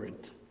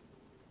blueprint.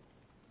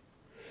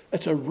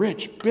 That's a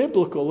rich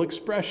biblical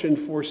expression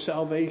for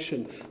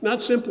salvation.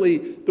 Not simply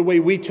the way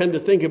we tend to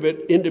think of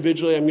it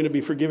individually, I'm going to be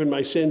forgiven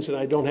my sins and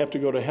I don't have to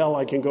go to hell,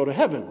 I can go to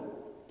heaven.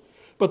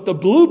 But the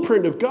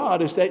blueprint of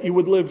God is that you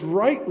would live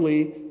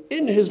rightly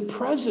in his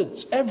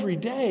presence every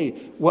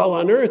day while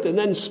on earth and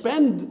then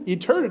spend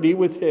eternity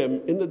with him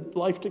in the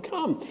life to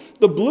come.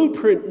 The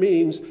blueprint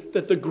means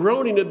that the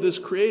groaning of this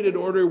created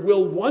order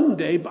will one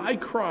day by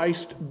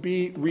Christ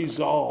be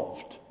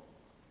resolved.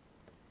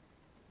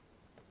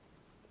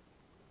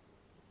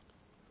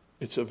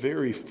 It's a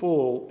very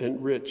full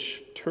and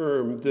rich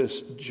term,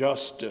 this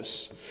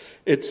justice.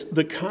 It's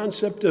the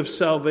concept of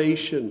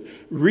salvation,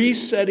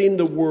 resetting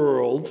the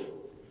world,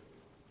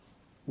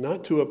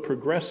 not to a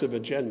progressive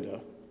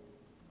agenda,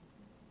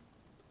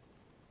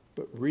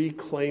 but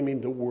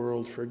reclaiming the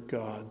world for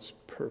God's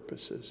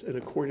purposes and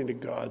according to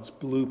God's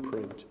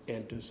blueprint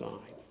and design.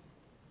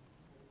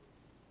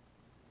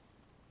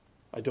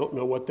 I don't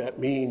know what that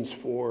means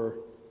for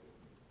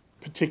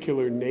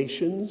particular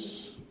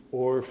nations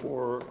or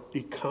for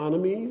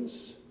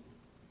economies,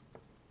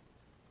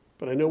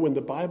 but I know when the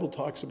Bible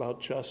talks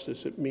about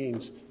justice, it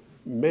means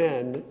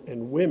men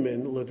and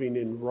women living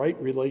in right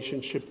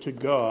relationship to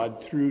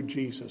God through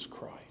Jesus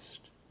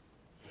Christ.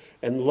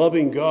 And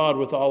loving God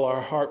with all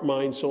our heart,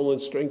 mind, soul,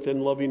 and strength,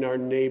 and loving our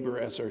neighbor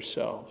as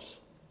ourselves.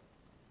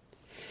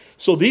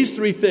 So these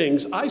three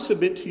things, I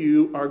submit to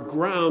you, are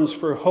grounds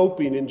for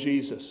hoping in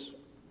Jesus.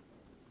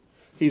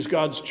 He's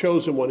God's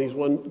chosen one. He's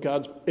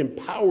God's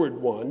empowered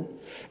one.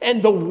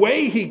 And the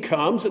way he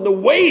comes and the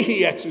way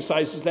he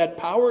exercises that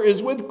power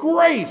is with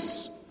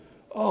grace.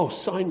 Oh,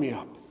 sign me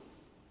up.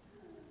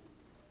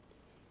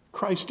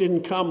 Christ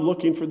didn't come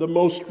looking for the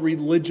most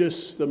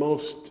religious, the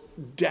most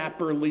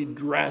dapperly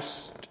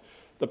dressed,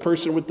 the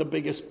person with the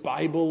biggest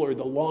Bible or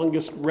the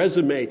longest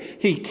resume.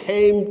 He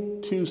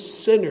came to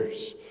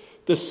sinners.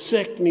 The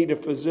sick need a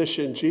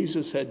physician.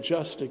 Jesus had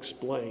just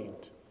explained.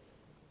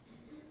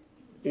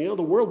 You know,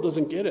 the world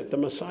doesn't get it. The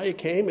Messiah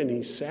came and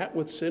he sat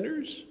with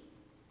sinners.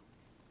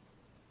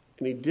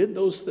 And he did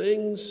those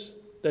things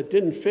that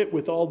didn't fit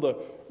with all the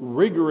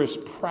rigorous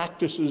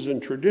practices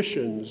and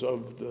traditions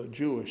of the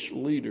Jewish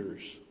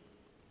leaders.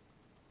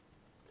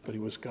 But he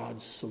was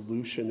God's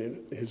solution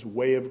in his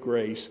way of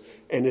grace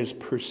and his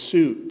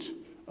pursuit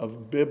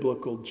of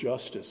biblical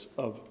justice,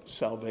 of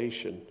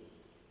salvation,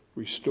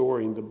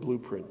 restoring the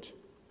blueprint.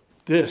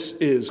 This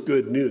is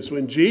good news.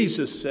 When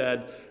Jesus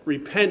said,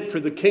 repent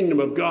for the kingdom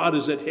of God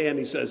is at hand,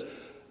 he says,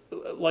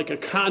 like a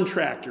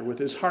contractor with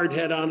his hard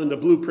hat on and the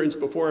blueprints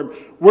before him,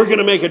 we're going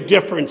to make a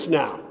difference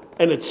now.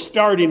 And it's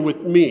starting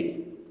with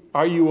me.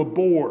 Are you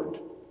aboard?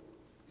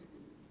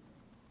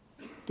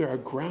 There are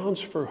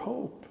grounds for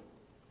hope.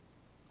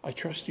 I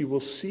trust you will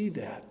see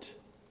that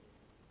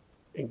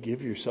and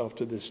give yourself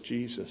to this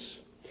Jesus.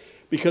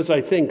 Because I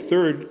think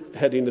third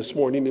heading this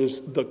morning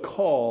is the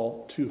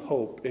call to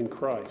hope in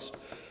Christ.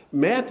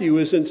 Matthew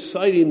isn't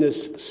citing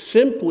this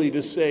simply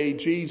to say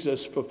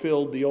Jesus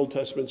fulfilled the Old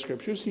Testament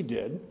scriptures. He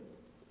did.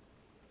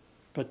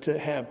 But to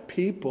have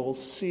people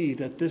see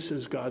that this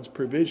is God's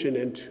provision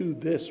and to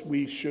this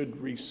we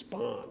should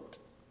respond.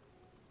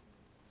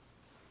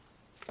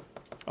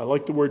 I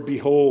like the word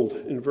behold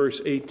in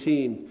verse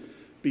 18.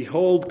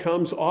 Behold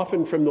comes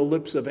often from the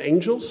lips of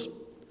angels.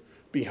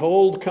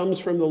 Behold comes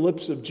from the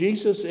lips of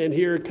Jesus, and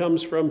here it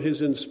comes from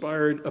his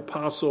inspired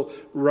apostle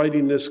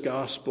writing this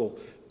gospel.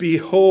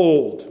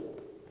 Behold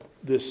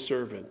this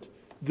servant.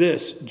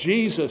 This,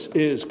 Jesus,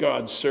 is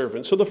God's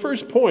servant. So the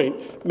first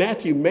point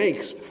Matthew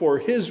makes for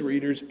his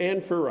readers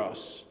and for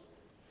us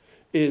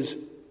is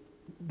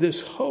this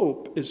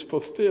hope is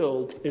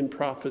fulfilled in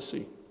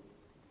prophecy.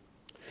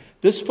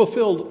 This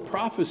fulfilled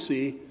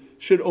prophecy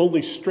should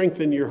only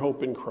strengthen your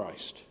hope in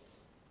Christ.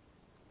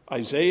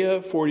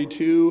 Isaiah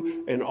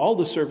 42 and all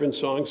the servant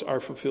songs are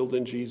fulfilled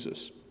in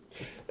Jesus.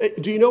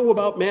 Do you know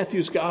about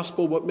Matthew's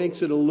gospel, what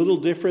makes it a little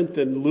different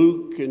than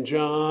Luke and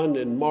John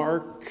and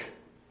Mark?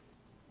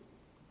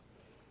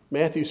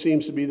 Matthew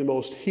seems to be the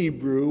most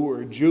Hebrew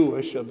or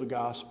Jewish of the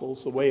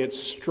gospels, the way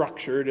it's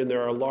structured, and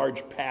there are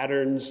large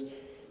patterns,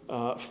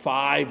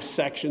 5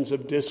 sections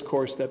of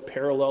discourse that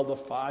parallel the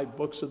 5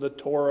 books of the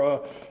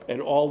Torah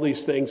and all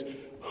these things.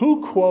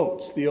 Who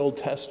quotes the Old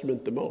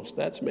Testament the most?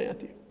 That's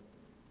Matthew.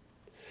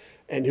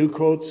 And who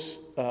quotes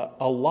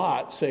a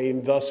lot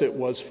saying, thus it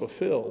was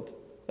fulfilled?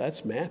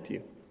 That's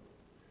Matthew.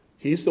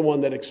 He's the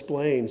one that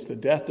explains the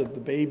death of the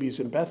babies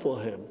in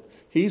Bethlehem.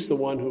 He's the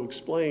one who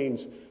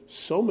explains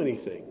so many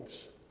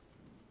things.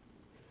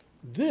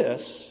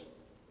 This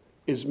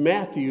is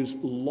Matthew's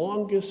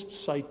longest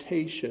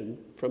citation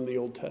from the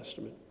Old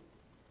Testament.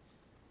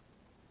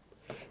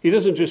 He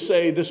doesn't just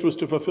say this was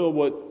to fulfill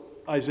what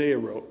Isaiah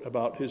wrote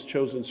about his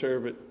chosen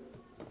servant,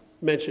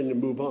 mention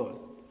and move on.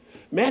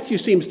 Matthew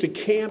seems to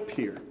camp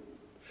here.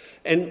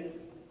 And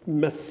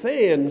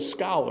Matthean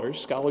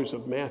scholars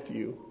of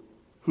Matthew,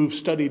 who've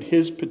studied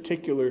his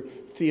particular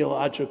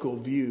theological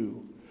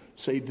view,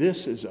 say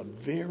this is a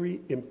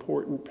very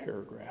important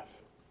paragraph.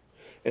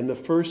 And the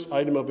first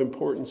item of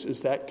importance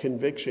is that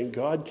conviction.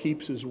 God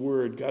keeps his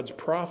word. God's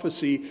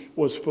prophecy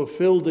was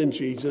fulfilled in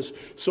Jesus.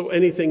 So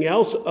anything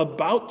else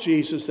about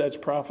Jesus that's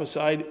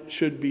prophesied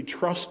should be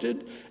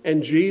trusted.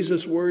 And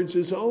Jesus' words,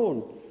 his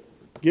own,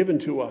 given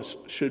to us,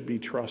 should be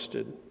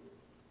trusted.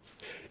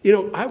 You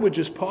know, I would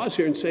just pause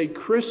here and say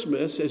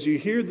Christmas, as you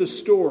hear the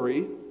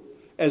story,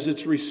 as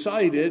it's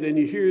recited, and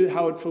you hear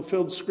how it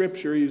fulfilled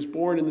Scripture, he was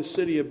born in the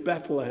city of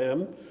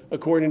Bethlehem,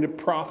 according to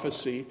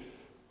prophecy.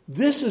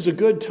 This is a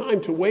good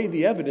time to weigh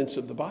the evidence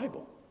of the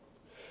Bible.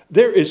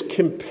 There is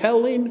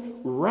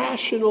compelling,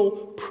 rational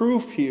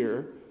proof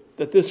here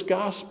that this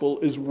gospel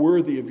is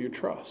worthy of your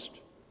trust.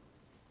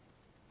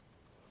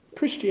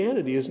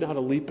 Christianity is not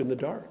a leap in the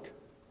dark.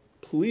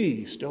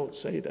 Please don't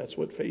say that's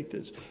what faith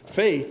is.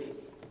 Faith,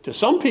 to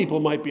some people,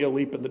 might be a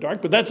leap in the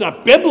dark, but that's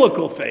not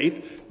biblical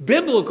faith.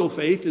 Biblical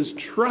faith is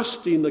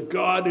trusting the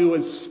God who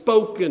has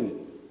spoken.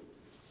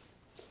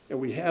 And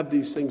we have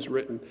these things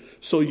written.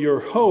 So your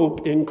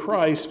hope in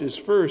Christ is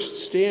first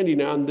standing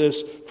on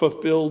this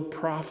fulfilled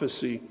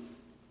prophecy.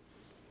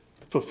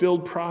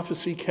 Fulfilled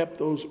prophecy kept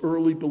those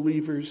early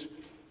believers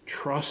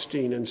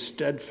trusting and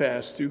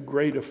steadfast through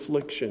great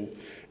affliction.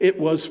 It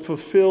was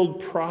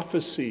fulfilled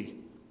prophecy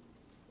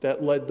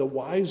that led the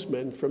wise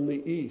men from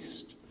the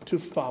east to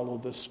follow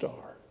the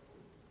star.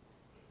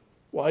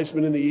 Wise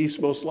men in the east,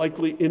 most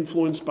likely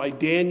influenced by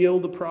Daniel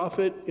the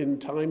prophet in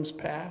times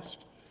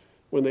past.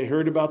 When they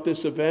heard about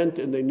this event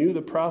and they knew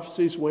the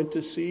prophecies, went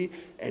to see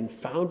and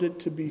found it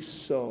to be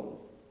so.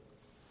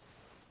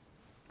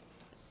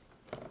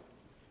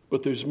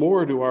 But there's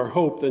more to our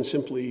hope than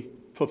simply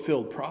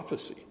fulfilled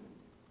prophecy.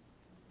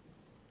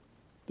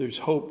 There's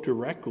hope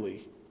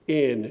directly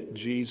in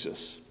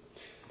Jesus.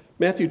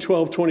 Matthew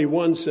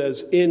 12:21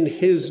 says, in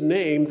his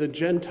name the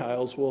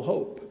Gentiles will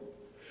hope.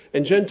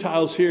 And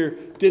Gentiles here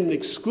didn't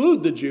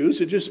exclude the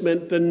Jews, it just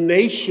meant the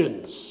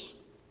nations.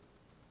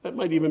 That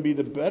might even be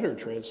the better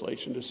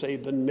translation, to say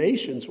the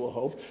nations will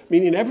hope,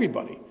 meaning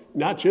everybody,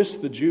 not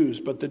just the Jews,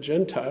 but the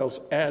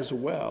Gentiles as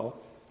well,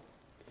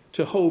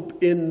 to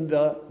hope in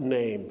the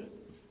name.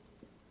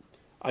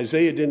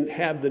 Isaiah didn't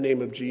have the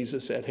name of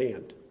Jesus at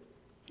hand.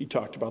 He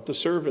talked about the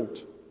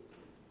servant.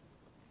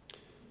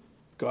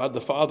 God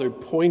the Father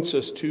points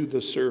us to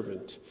the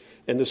servant,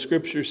 and the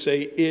scriptures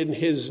say, in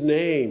his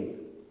name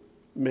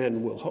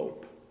men will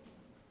hope.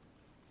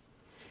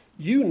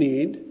 You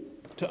need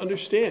to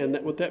understand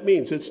that what that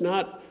means. It's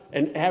not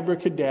an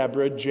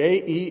abracadabra,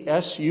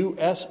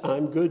 J-E-S-U-S,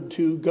 I'm good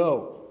to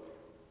go.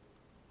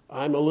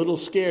 I'm a little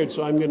scared,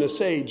 so I'm going to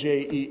say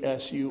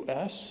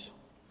J-E-S-U-S.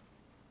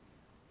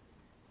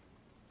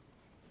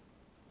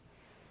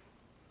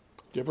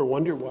 Do you ever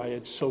wonder why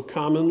it's so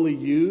commonly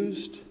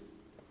used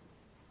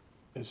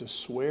as a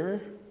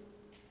swear,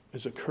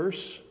 as a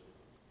curse,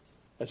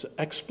 as an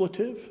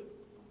expletive?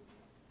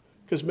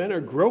 Because men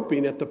are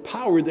groping at the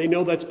power they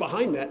know that's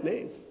behind that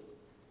name.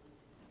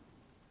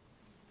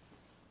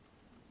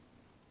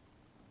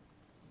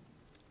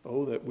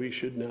 Oh, that we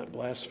should not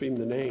blaspheme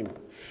the name.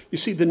 You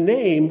see, the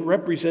name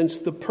represents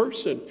the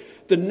person.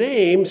 The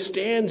name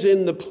stands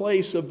in the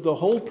place of the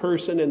whole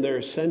person and their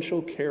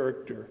essential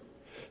character.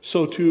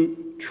 So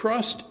to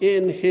trust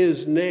in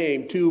his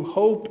name, to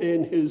hope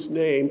in his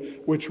name,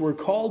 which we're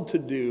called to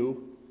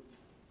do,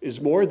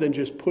 is more than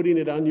just putting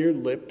it on your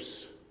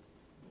lips.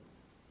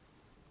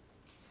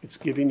 It's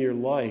giving your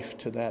life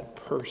to that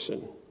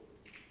person.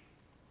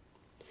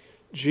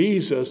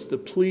 Jesus, the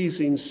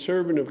pleasing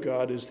servant of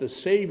God, is the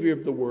Savior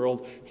of the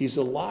world. He's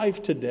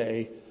alive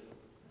today.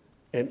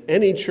 And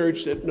any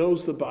church that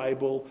knows the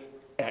Bible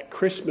at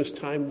Christmas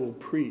time will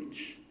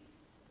preach,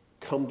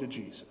 come to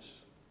Jesus.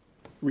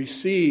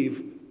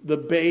 Receive the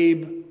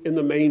babe in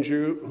the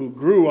manger who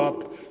grew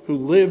up, who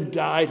lived,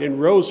 died, and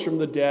rose from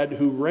the dead,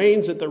 who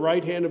reigns at the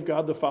right hand of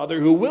God the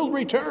Father, who will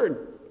return.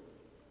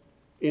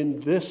 In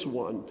this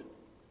one,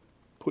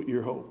 put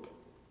your hope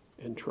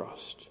and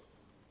trust.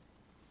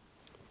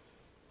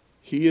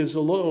 He is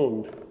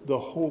alone the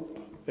hope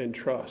and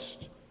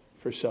trust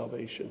for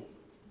salvation.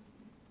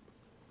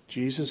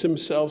 Jesus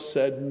himself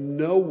said,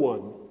 no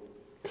one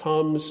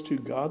comes to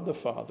God the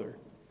Father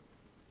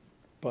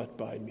but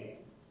by me.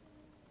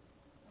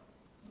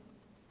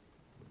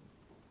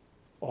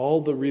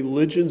 All the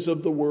religions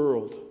of the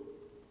world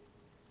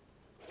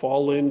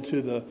fall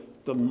into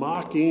the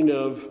mocking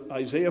of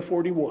Isaiah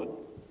 41.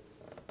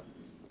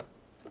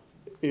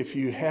 If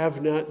you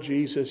have not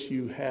Jesus,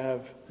 you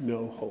have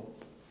no hope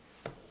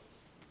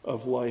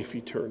of life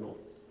eternal.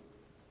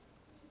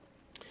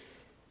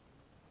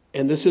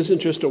 And this isn't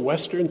just a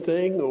Western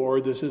thing,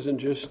 or this isn't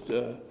just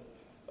a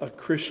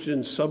Christian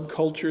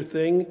subculture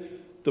thing.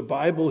 The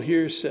Bible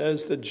here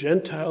says the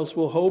Gentiles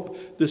will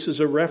hope. This is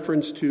a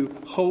reference to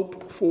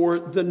hope for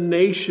the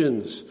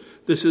nations.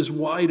 This is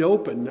wide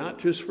open, not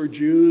just for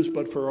Jews,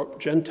 but for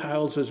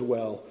Gentiles as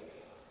well.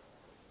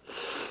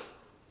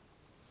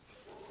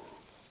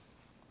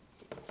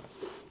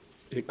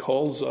 It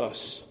calls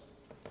us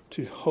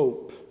to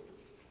hope,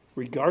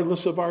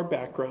 regardless of our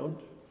background,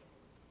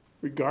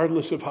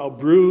 regardless of how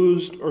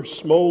bruised or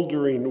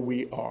smoldering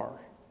we are.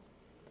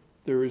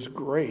 There is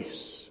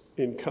grace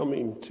in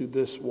coming to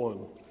this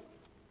one.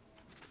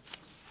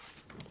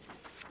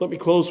 Let me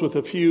close with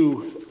a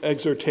few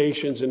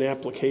exhortations and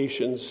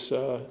applications,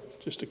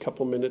 just a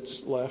couple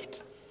minutes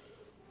left.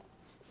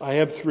 I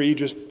have three,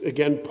 just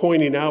again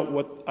pointing out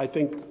what I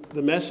think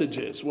the message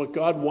is, what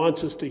God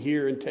wants us to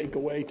hear and take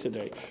away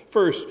today.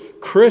 First,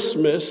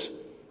 Christmas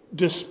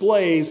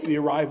displays the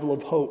arrival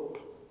of hope.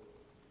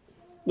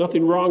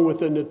 Nothing wrong with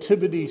the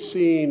nativity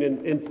scene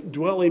and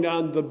dwelling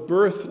on the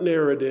birth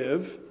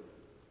narrative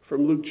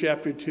from Luke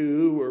chapter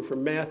 2 or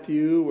from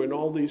Matthew and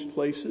all these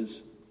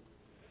places.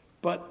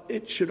 But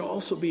it should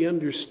also be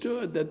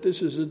understood that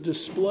this is a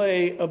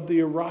display of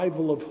the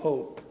arrival of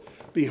hope.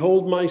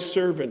 Behold my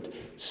servant.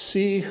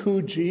 See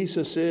who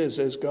Jesus is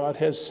as God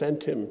has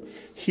sent him.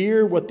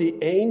 Hear what the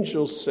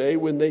angels say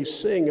when they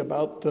sing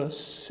about the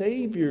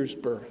Savior's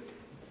birth.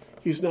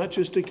 He's not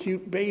just a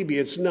cute baby.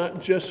 It's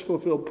not just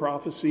fulfilled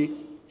prophecy.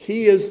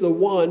 He is the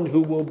one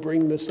who will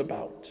bring this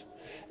about.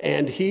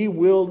 And he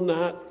will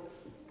not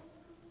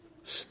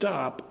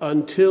stop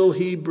until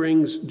he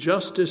brings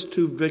justice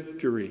to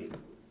victory.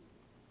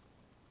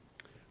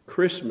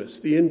 Christmas,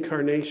 the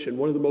incarnation,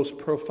 one of the most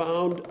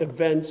profound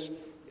events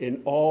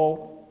in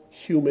all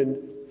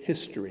human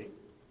history,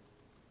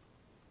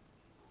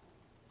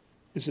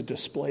 is a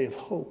display of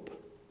hope.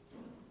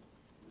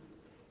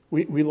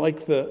 We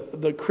like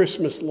the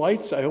Christmas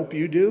lights. I hope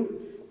you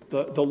do.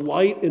 The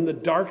light in the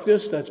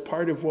darkness, that's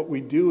part of what we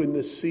do in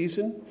this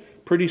season.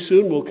 Pretty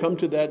soon we'll come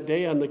to that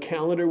day on the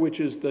calendar, which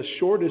is the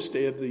shortest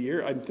day of the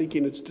year. I'm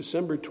thinking it's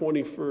December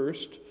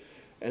 21st.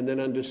 And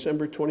then on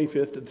December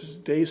 25th, as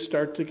the days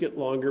start to get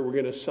longer, we're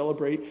going to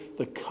celebrate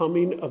the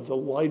coming of the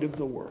light of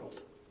the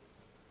world,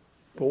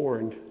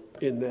 born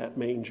in that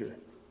manger.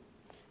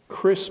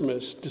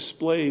 Christmas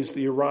displays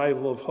the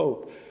arrival of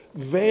hope.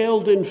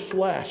 Veiled in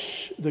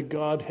flesh, the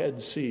Godhead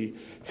see.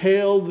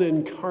 Hail the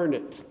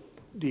incarnate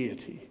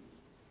deity.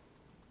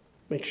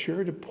 Make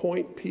sure to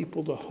point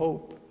people to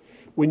hope.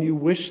 When you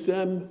wish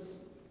them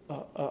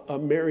a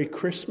Merry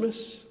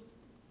Christmas,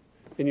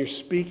 and you're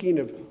speaking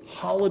of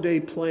holiday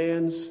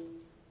plans,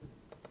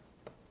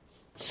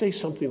 say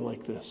something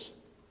like this.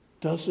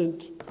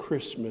 Doesn't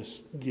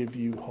Christmas give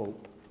you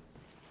hope?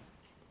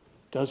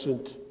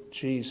 Doesn't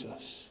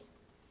Jesus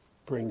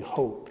bring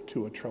hope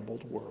to a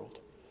troubled world?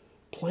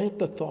 Plant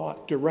the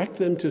thought, direct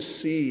them to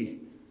see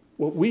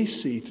what we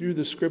see through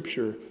the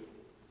Scripture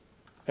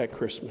at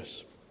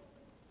Christmas.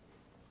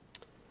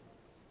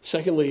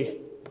 Secondly,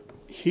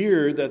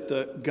 hear that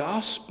the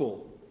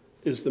gospel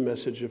is the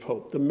message of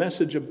hope. The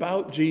message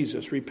about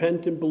Jesus.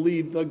 Repent and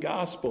believe the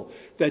gospel.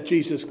 That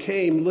Jesus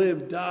came,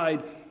 lived,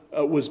 died,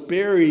 was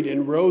buried,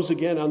 and rose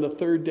again on the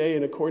third day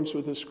in accordance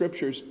with the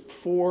Scriptures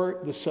for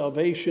the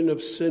salvation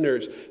of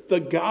sinners.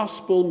 The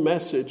gospel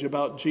message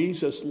about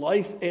Jesus'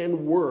 life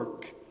and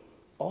work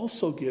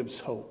also gives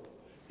hope.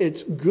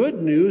 It's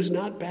good news,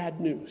 not bad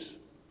news.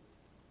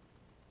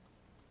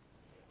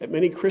 At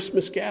many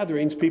Christmas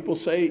gatherings, people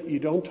say, you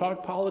don't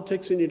talk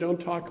politics and you don't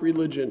talk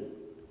religion.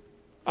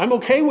 I'm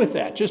okay with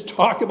that. Just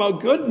talk about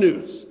good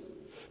news.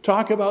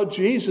 Talk about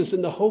Jesus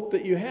and the hope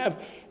that you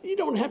have. You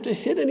don't have to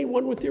hit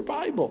anyone with your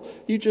Bible.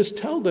 You just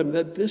tell them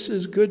that this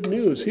is good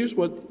news. Here's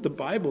what the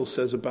Bible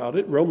says about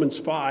it. Romans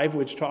 5,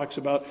 which talks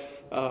about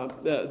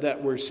that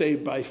we're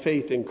saved by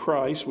faith in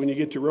Christ. When you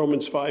get to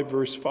Romans 5,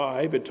 verse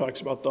 5, it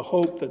talks about the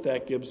hope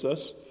that gives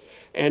us.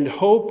 And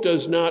hope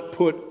does not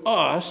put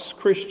us,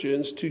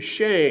 Christians, to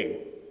shame,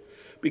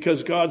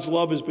 because God's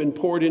love has been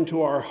poured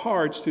into our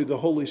hearts through the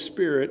Holy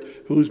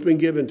Spirit who's been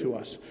given to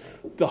us.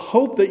 The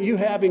hope that you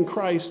have in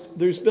Christ,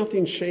 there's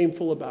nothing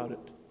shameful about it.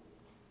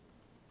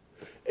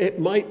 It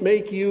might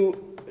make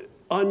you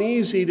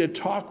uneasy to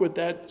talk with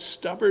that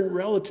stubborn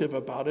relative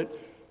about it,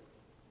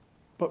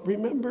 but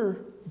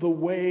remember the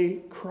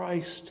way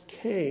Christ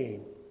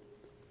came,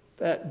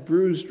 that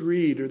bruised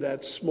reed or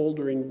that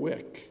smoldering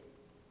wick,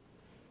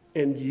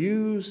 and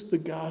use the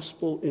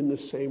gospel in the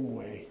same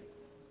way.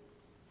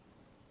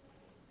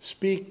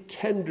 Speak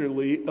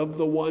tenderly of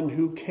the one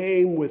who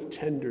came with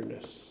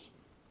tenderness.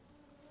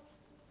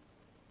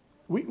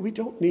 We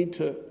don't need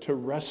to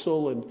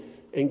wrestle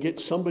and get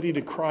somebody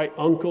to cry,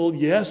 uncle,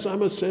 yes,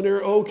 I'm a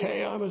sinner,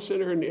 okay, I'm a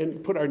sinner,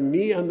 and put our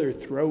knee on their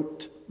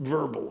throat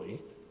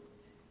verbally.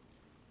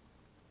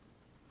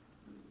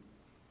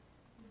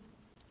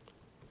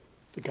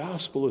 The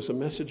gospel is a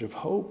message of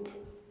hope.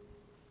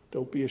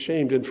 Don't be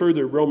ashamed. And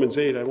further, Romans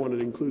 8, I wanted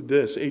to include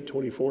this,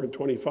 8:24 and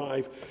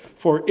 25.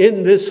 For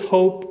in this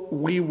hope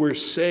we were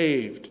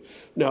saved.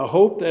 Now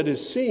hope that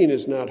is seen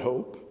is not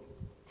hope,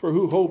 for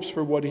who hopes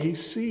for what he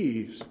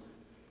sees?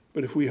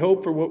 But if we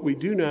hope for what we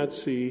do not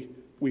see,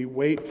 we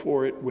wait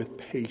for it with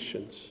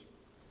patience.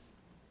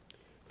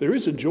 There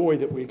is a joy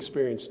that we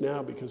experience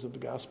now because of the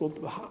gospel.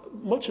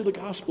 Much of the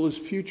gospel is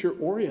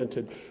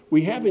future-oriented.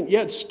 We haven't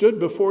yet stood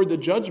before the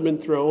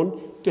judgment throne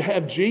to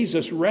have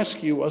Jesus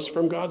rescue us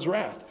from God's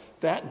wrath.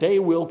 That day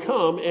will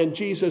come, and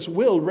Jesus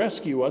will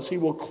rescue us. He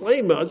will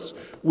claim us.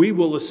 We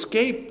will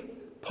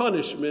escape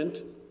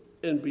punishment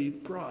and be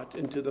brought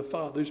into the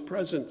Father's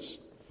presence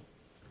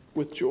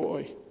with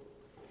joy.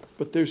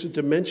 But there's a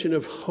dimension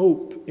of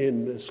hope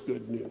in this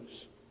good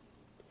news.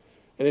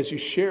 And as you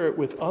share it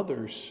with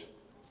others,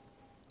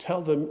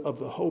 tell them of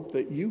the hope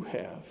that you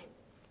have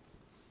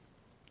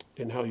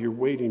and how you're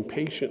waiting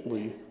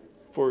patiently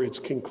for its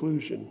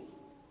conclusion.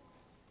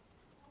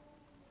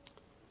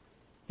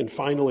 And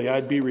finally,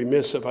 I'd be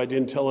remiss if I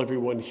didn't tell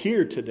everyone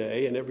here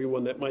today and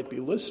everyone that might be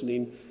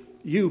listening,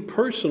 you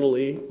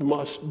personally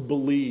must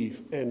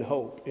believe and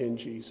hope in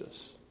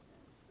Jesus.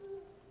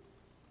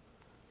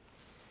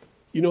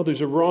 You know,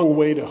 there's a wrong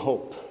way to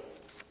hope,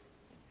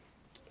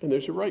 and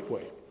there's a right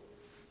way.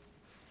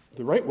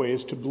 The right way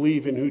is to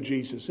believe in who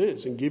Jesus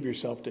is and give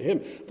yourself to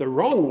him. The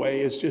wrong way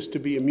is just to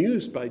be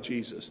amused by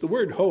Jesus. The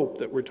word hope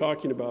that we're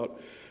talking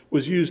about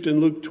was used in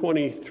Luke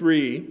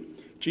 23.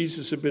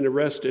 Jesus had been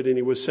arrested and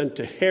he was sent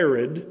to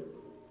Herod.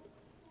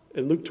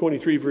 And Luke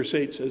 23 verse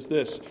 8 says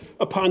this,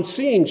 "Upon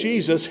seeing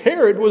Jesus,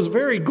 Herod was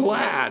very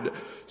glad,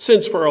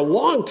 since for a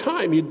long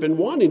time he'd been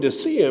wanting to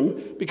see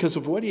him because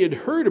of what he had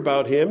heard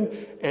about him,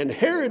 and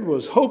Herod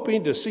was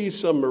hoping to see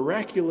some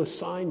miraculous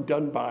sign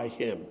done by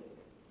him."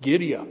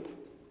 Giddy up.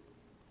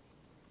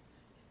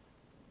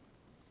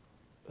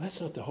 That's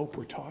not the hope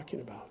we're talking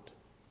about.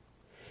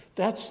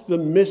 That's the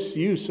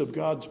misuse of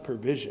God's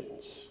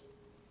provisions.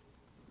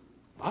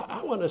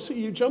 I want to see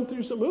you jump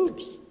through some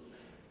hoops.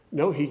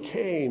 No, he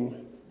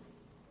came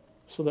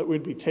so that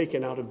we'd be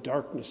taken out of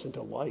darkness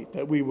into light,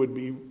 that we would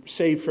be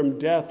saved from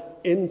death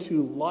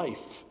into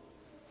life.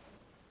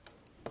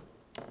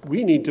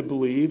 We need to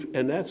believe,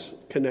 and that's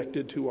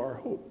connected to our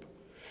hope.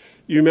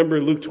 You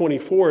remember Luke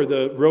 24,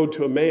 the road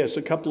to Emmaus,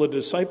 a couple of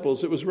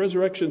disciples. It was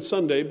Resurrection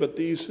Sunday, but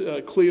these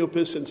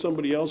Cleopas and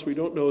somebody else, we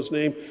don't know his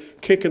name,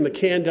 kicking the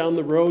can down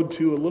the road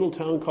to a little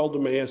town called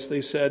Emmaus. They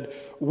said,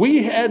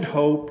 "We had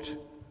hoped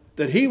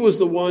that he was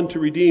the one to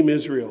redeem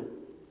Israel."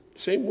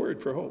 Same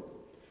word for hope.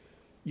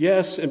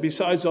 Yes, and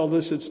besides all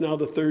this, it's now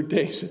the third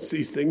day since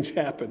these things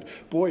happened.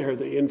 Boy, are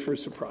they in for a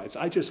surprise.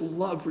 I just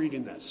love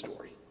reading that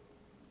story.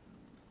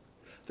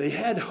 They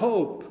had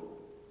hope,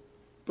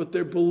 but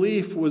their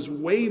belief was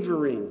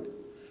wavering.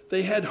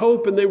 They had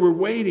hope and they were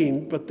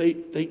waiting, but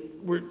they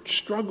were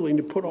struggling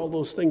to put all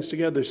those things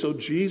together. So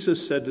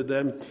Jesus said to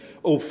them,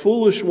 "O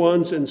foolish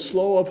ones and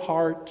slow of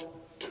heart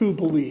to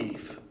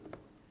believe."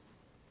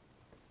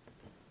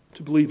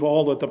 To believe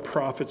all that the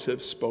prophets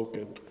have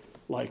spoken,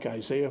 like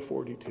Isaiah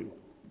 42.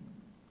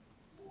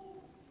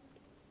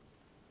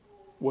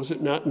 Was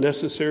it not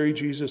necessary,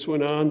 Jesus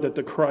went on, that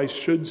the Christ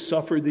should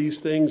suffer these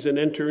things and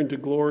enter into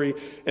glory?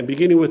 And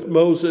beginning with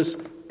Moses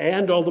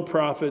and all the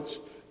prophets,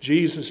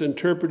 Jesus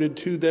interpreted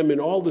to them in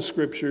all the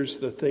scriptures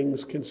the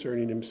things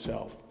concerning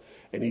himself.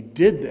 And he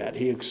did that.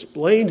 He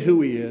explained who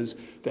he is,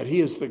 that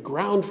he is the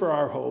ground for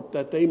our hope,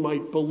 that they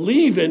might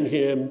believe in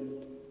him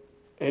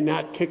and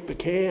not kick the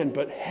can,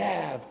 but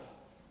have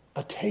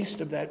a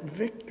taste of that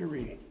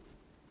victory.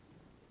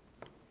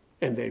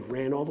 And they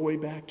ran all the way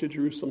back to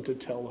Jerusalem to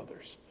tell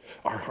others.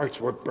 Our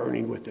hearts were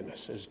burning within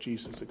us as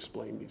Jesus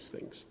explained these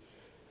things.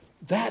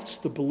 That's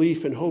the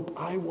belief and hope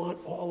I want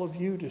all of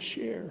you to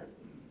share.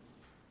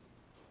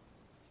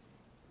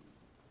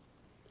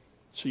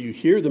 So you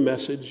hear the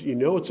message, you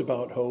know it's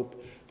about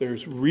hope.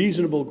 There's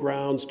reasonable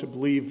grounds to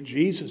believe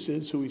Jesus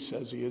is who he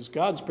says he is,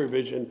 God's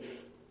provision.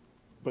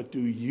 But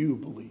do you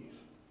believe?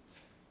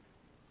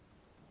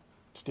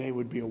 Today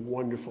would be a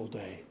wonderful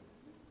day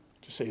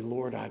to say,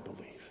 Lord, I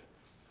believe.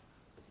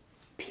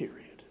 Period.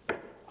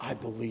 I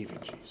believe in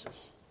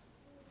Jesus.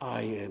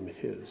 I am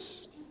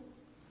his.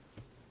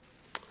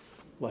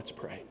 Let's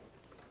pray.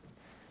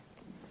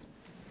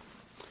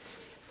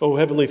 Oh,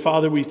 Heavenly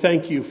Father, we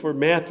thank you for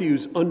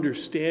Matthew's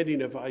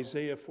understanding of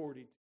Isaiah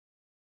 42.